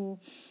able to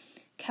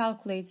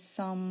calculate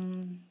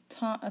some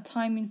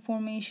time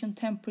information,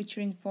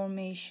 temperature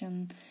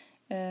information,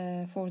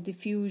 for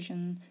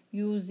diffusion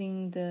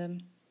using the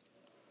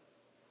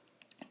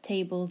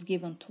tables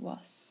given to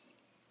us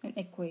in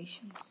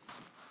equations.